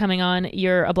so much for coming on.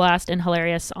 You're a blast and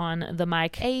hilarious on the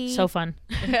mic. Hey. So fun.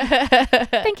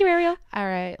 Thank you, Ariel. All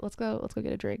right. Let's go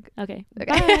get a drink. Okay.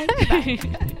 Bye.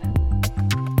 Bye.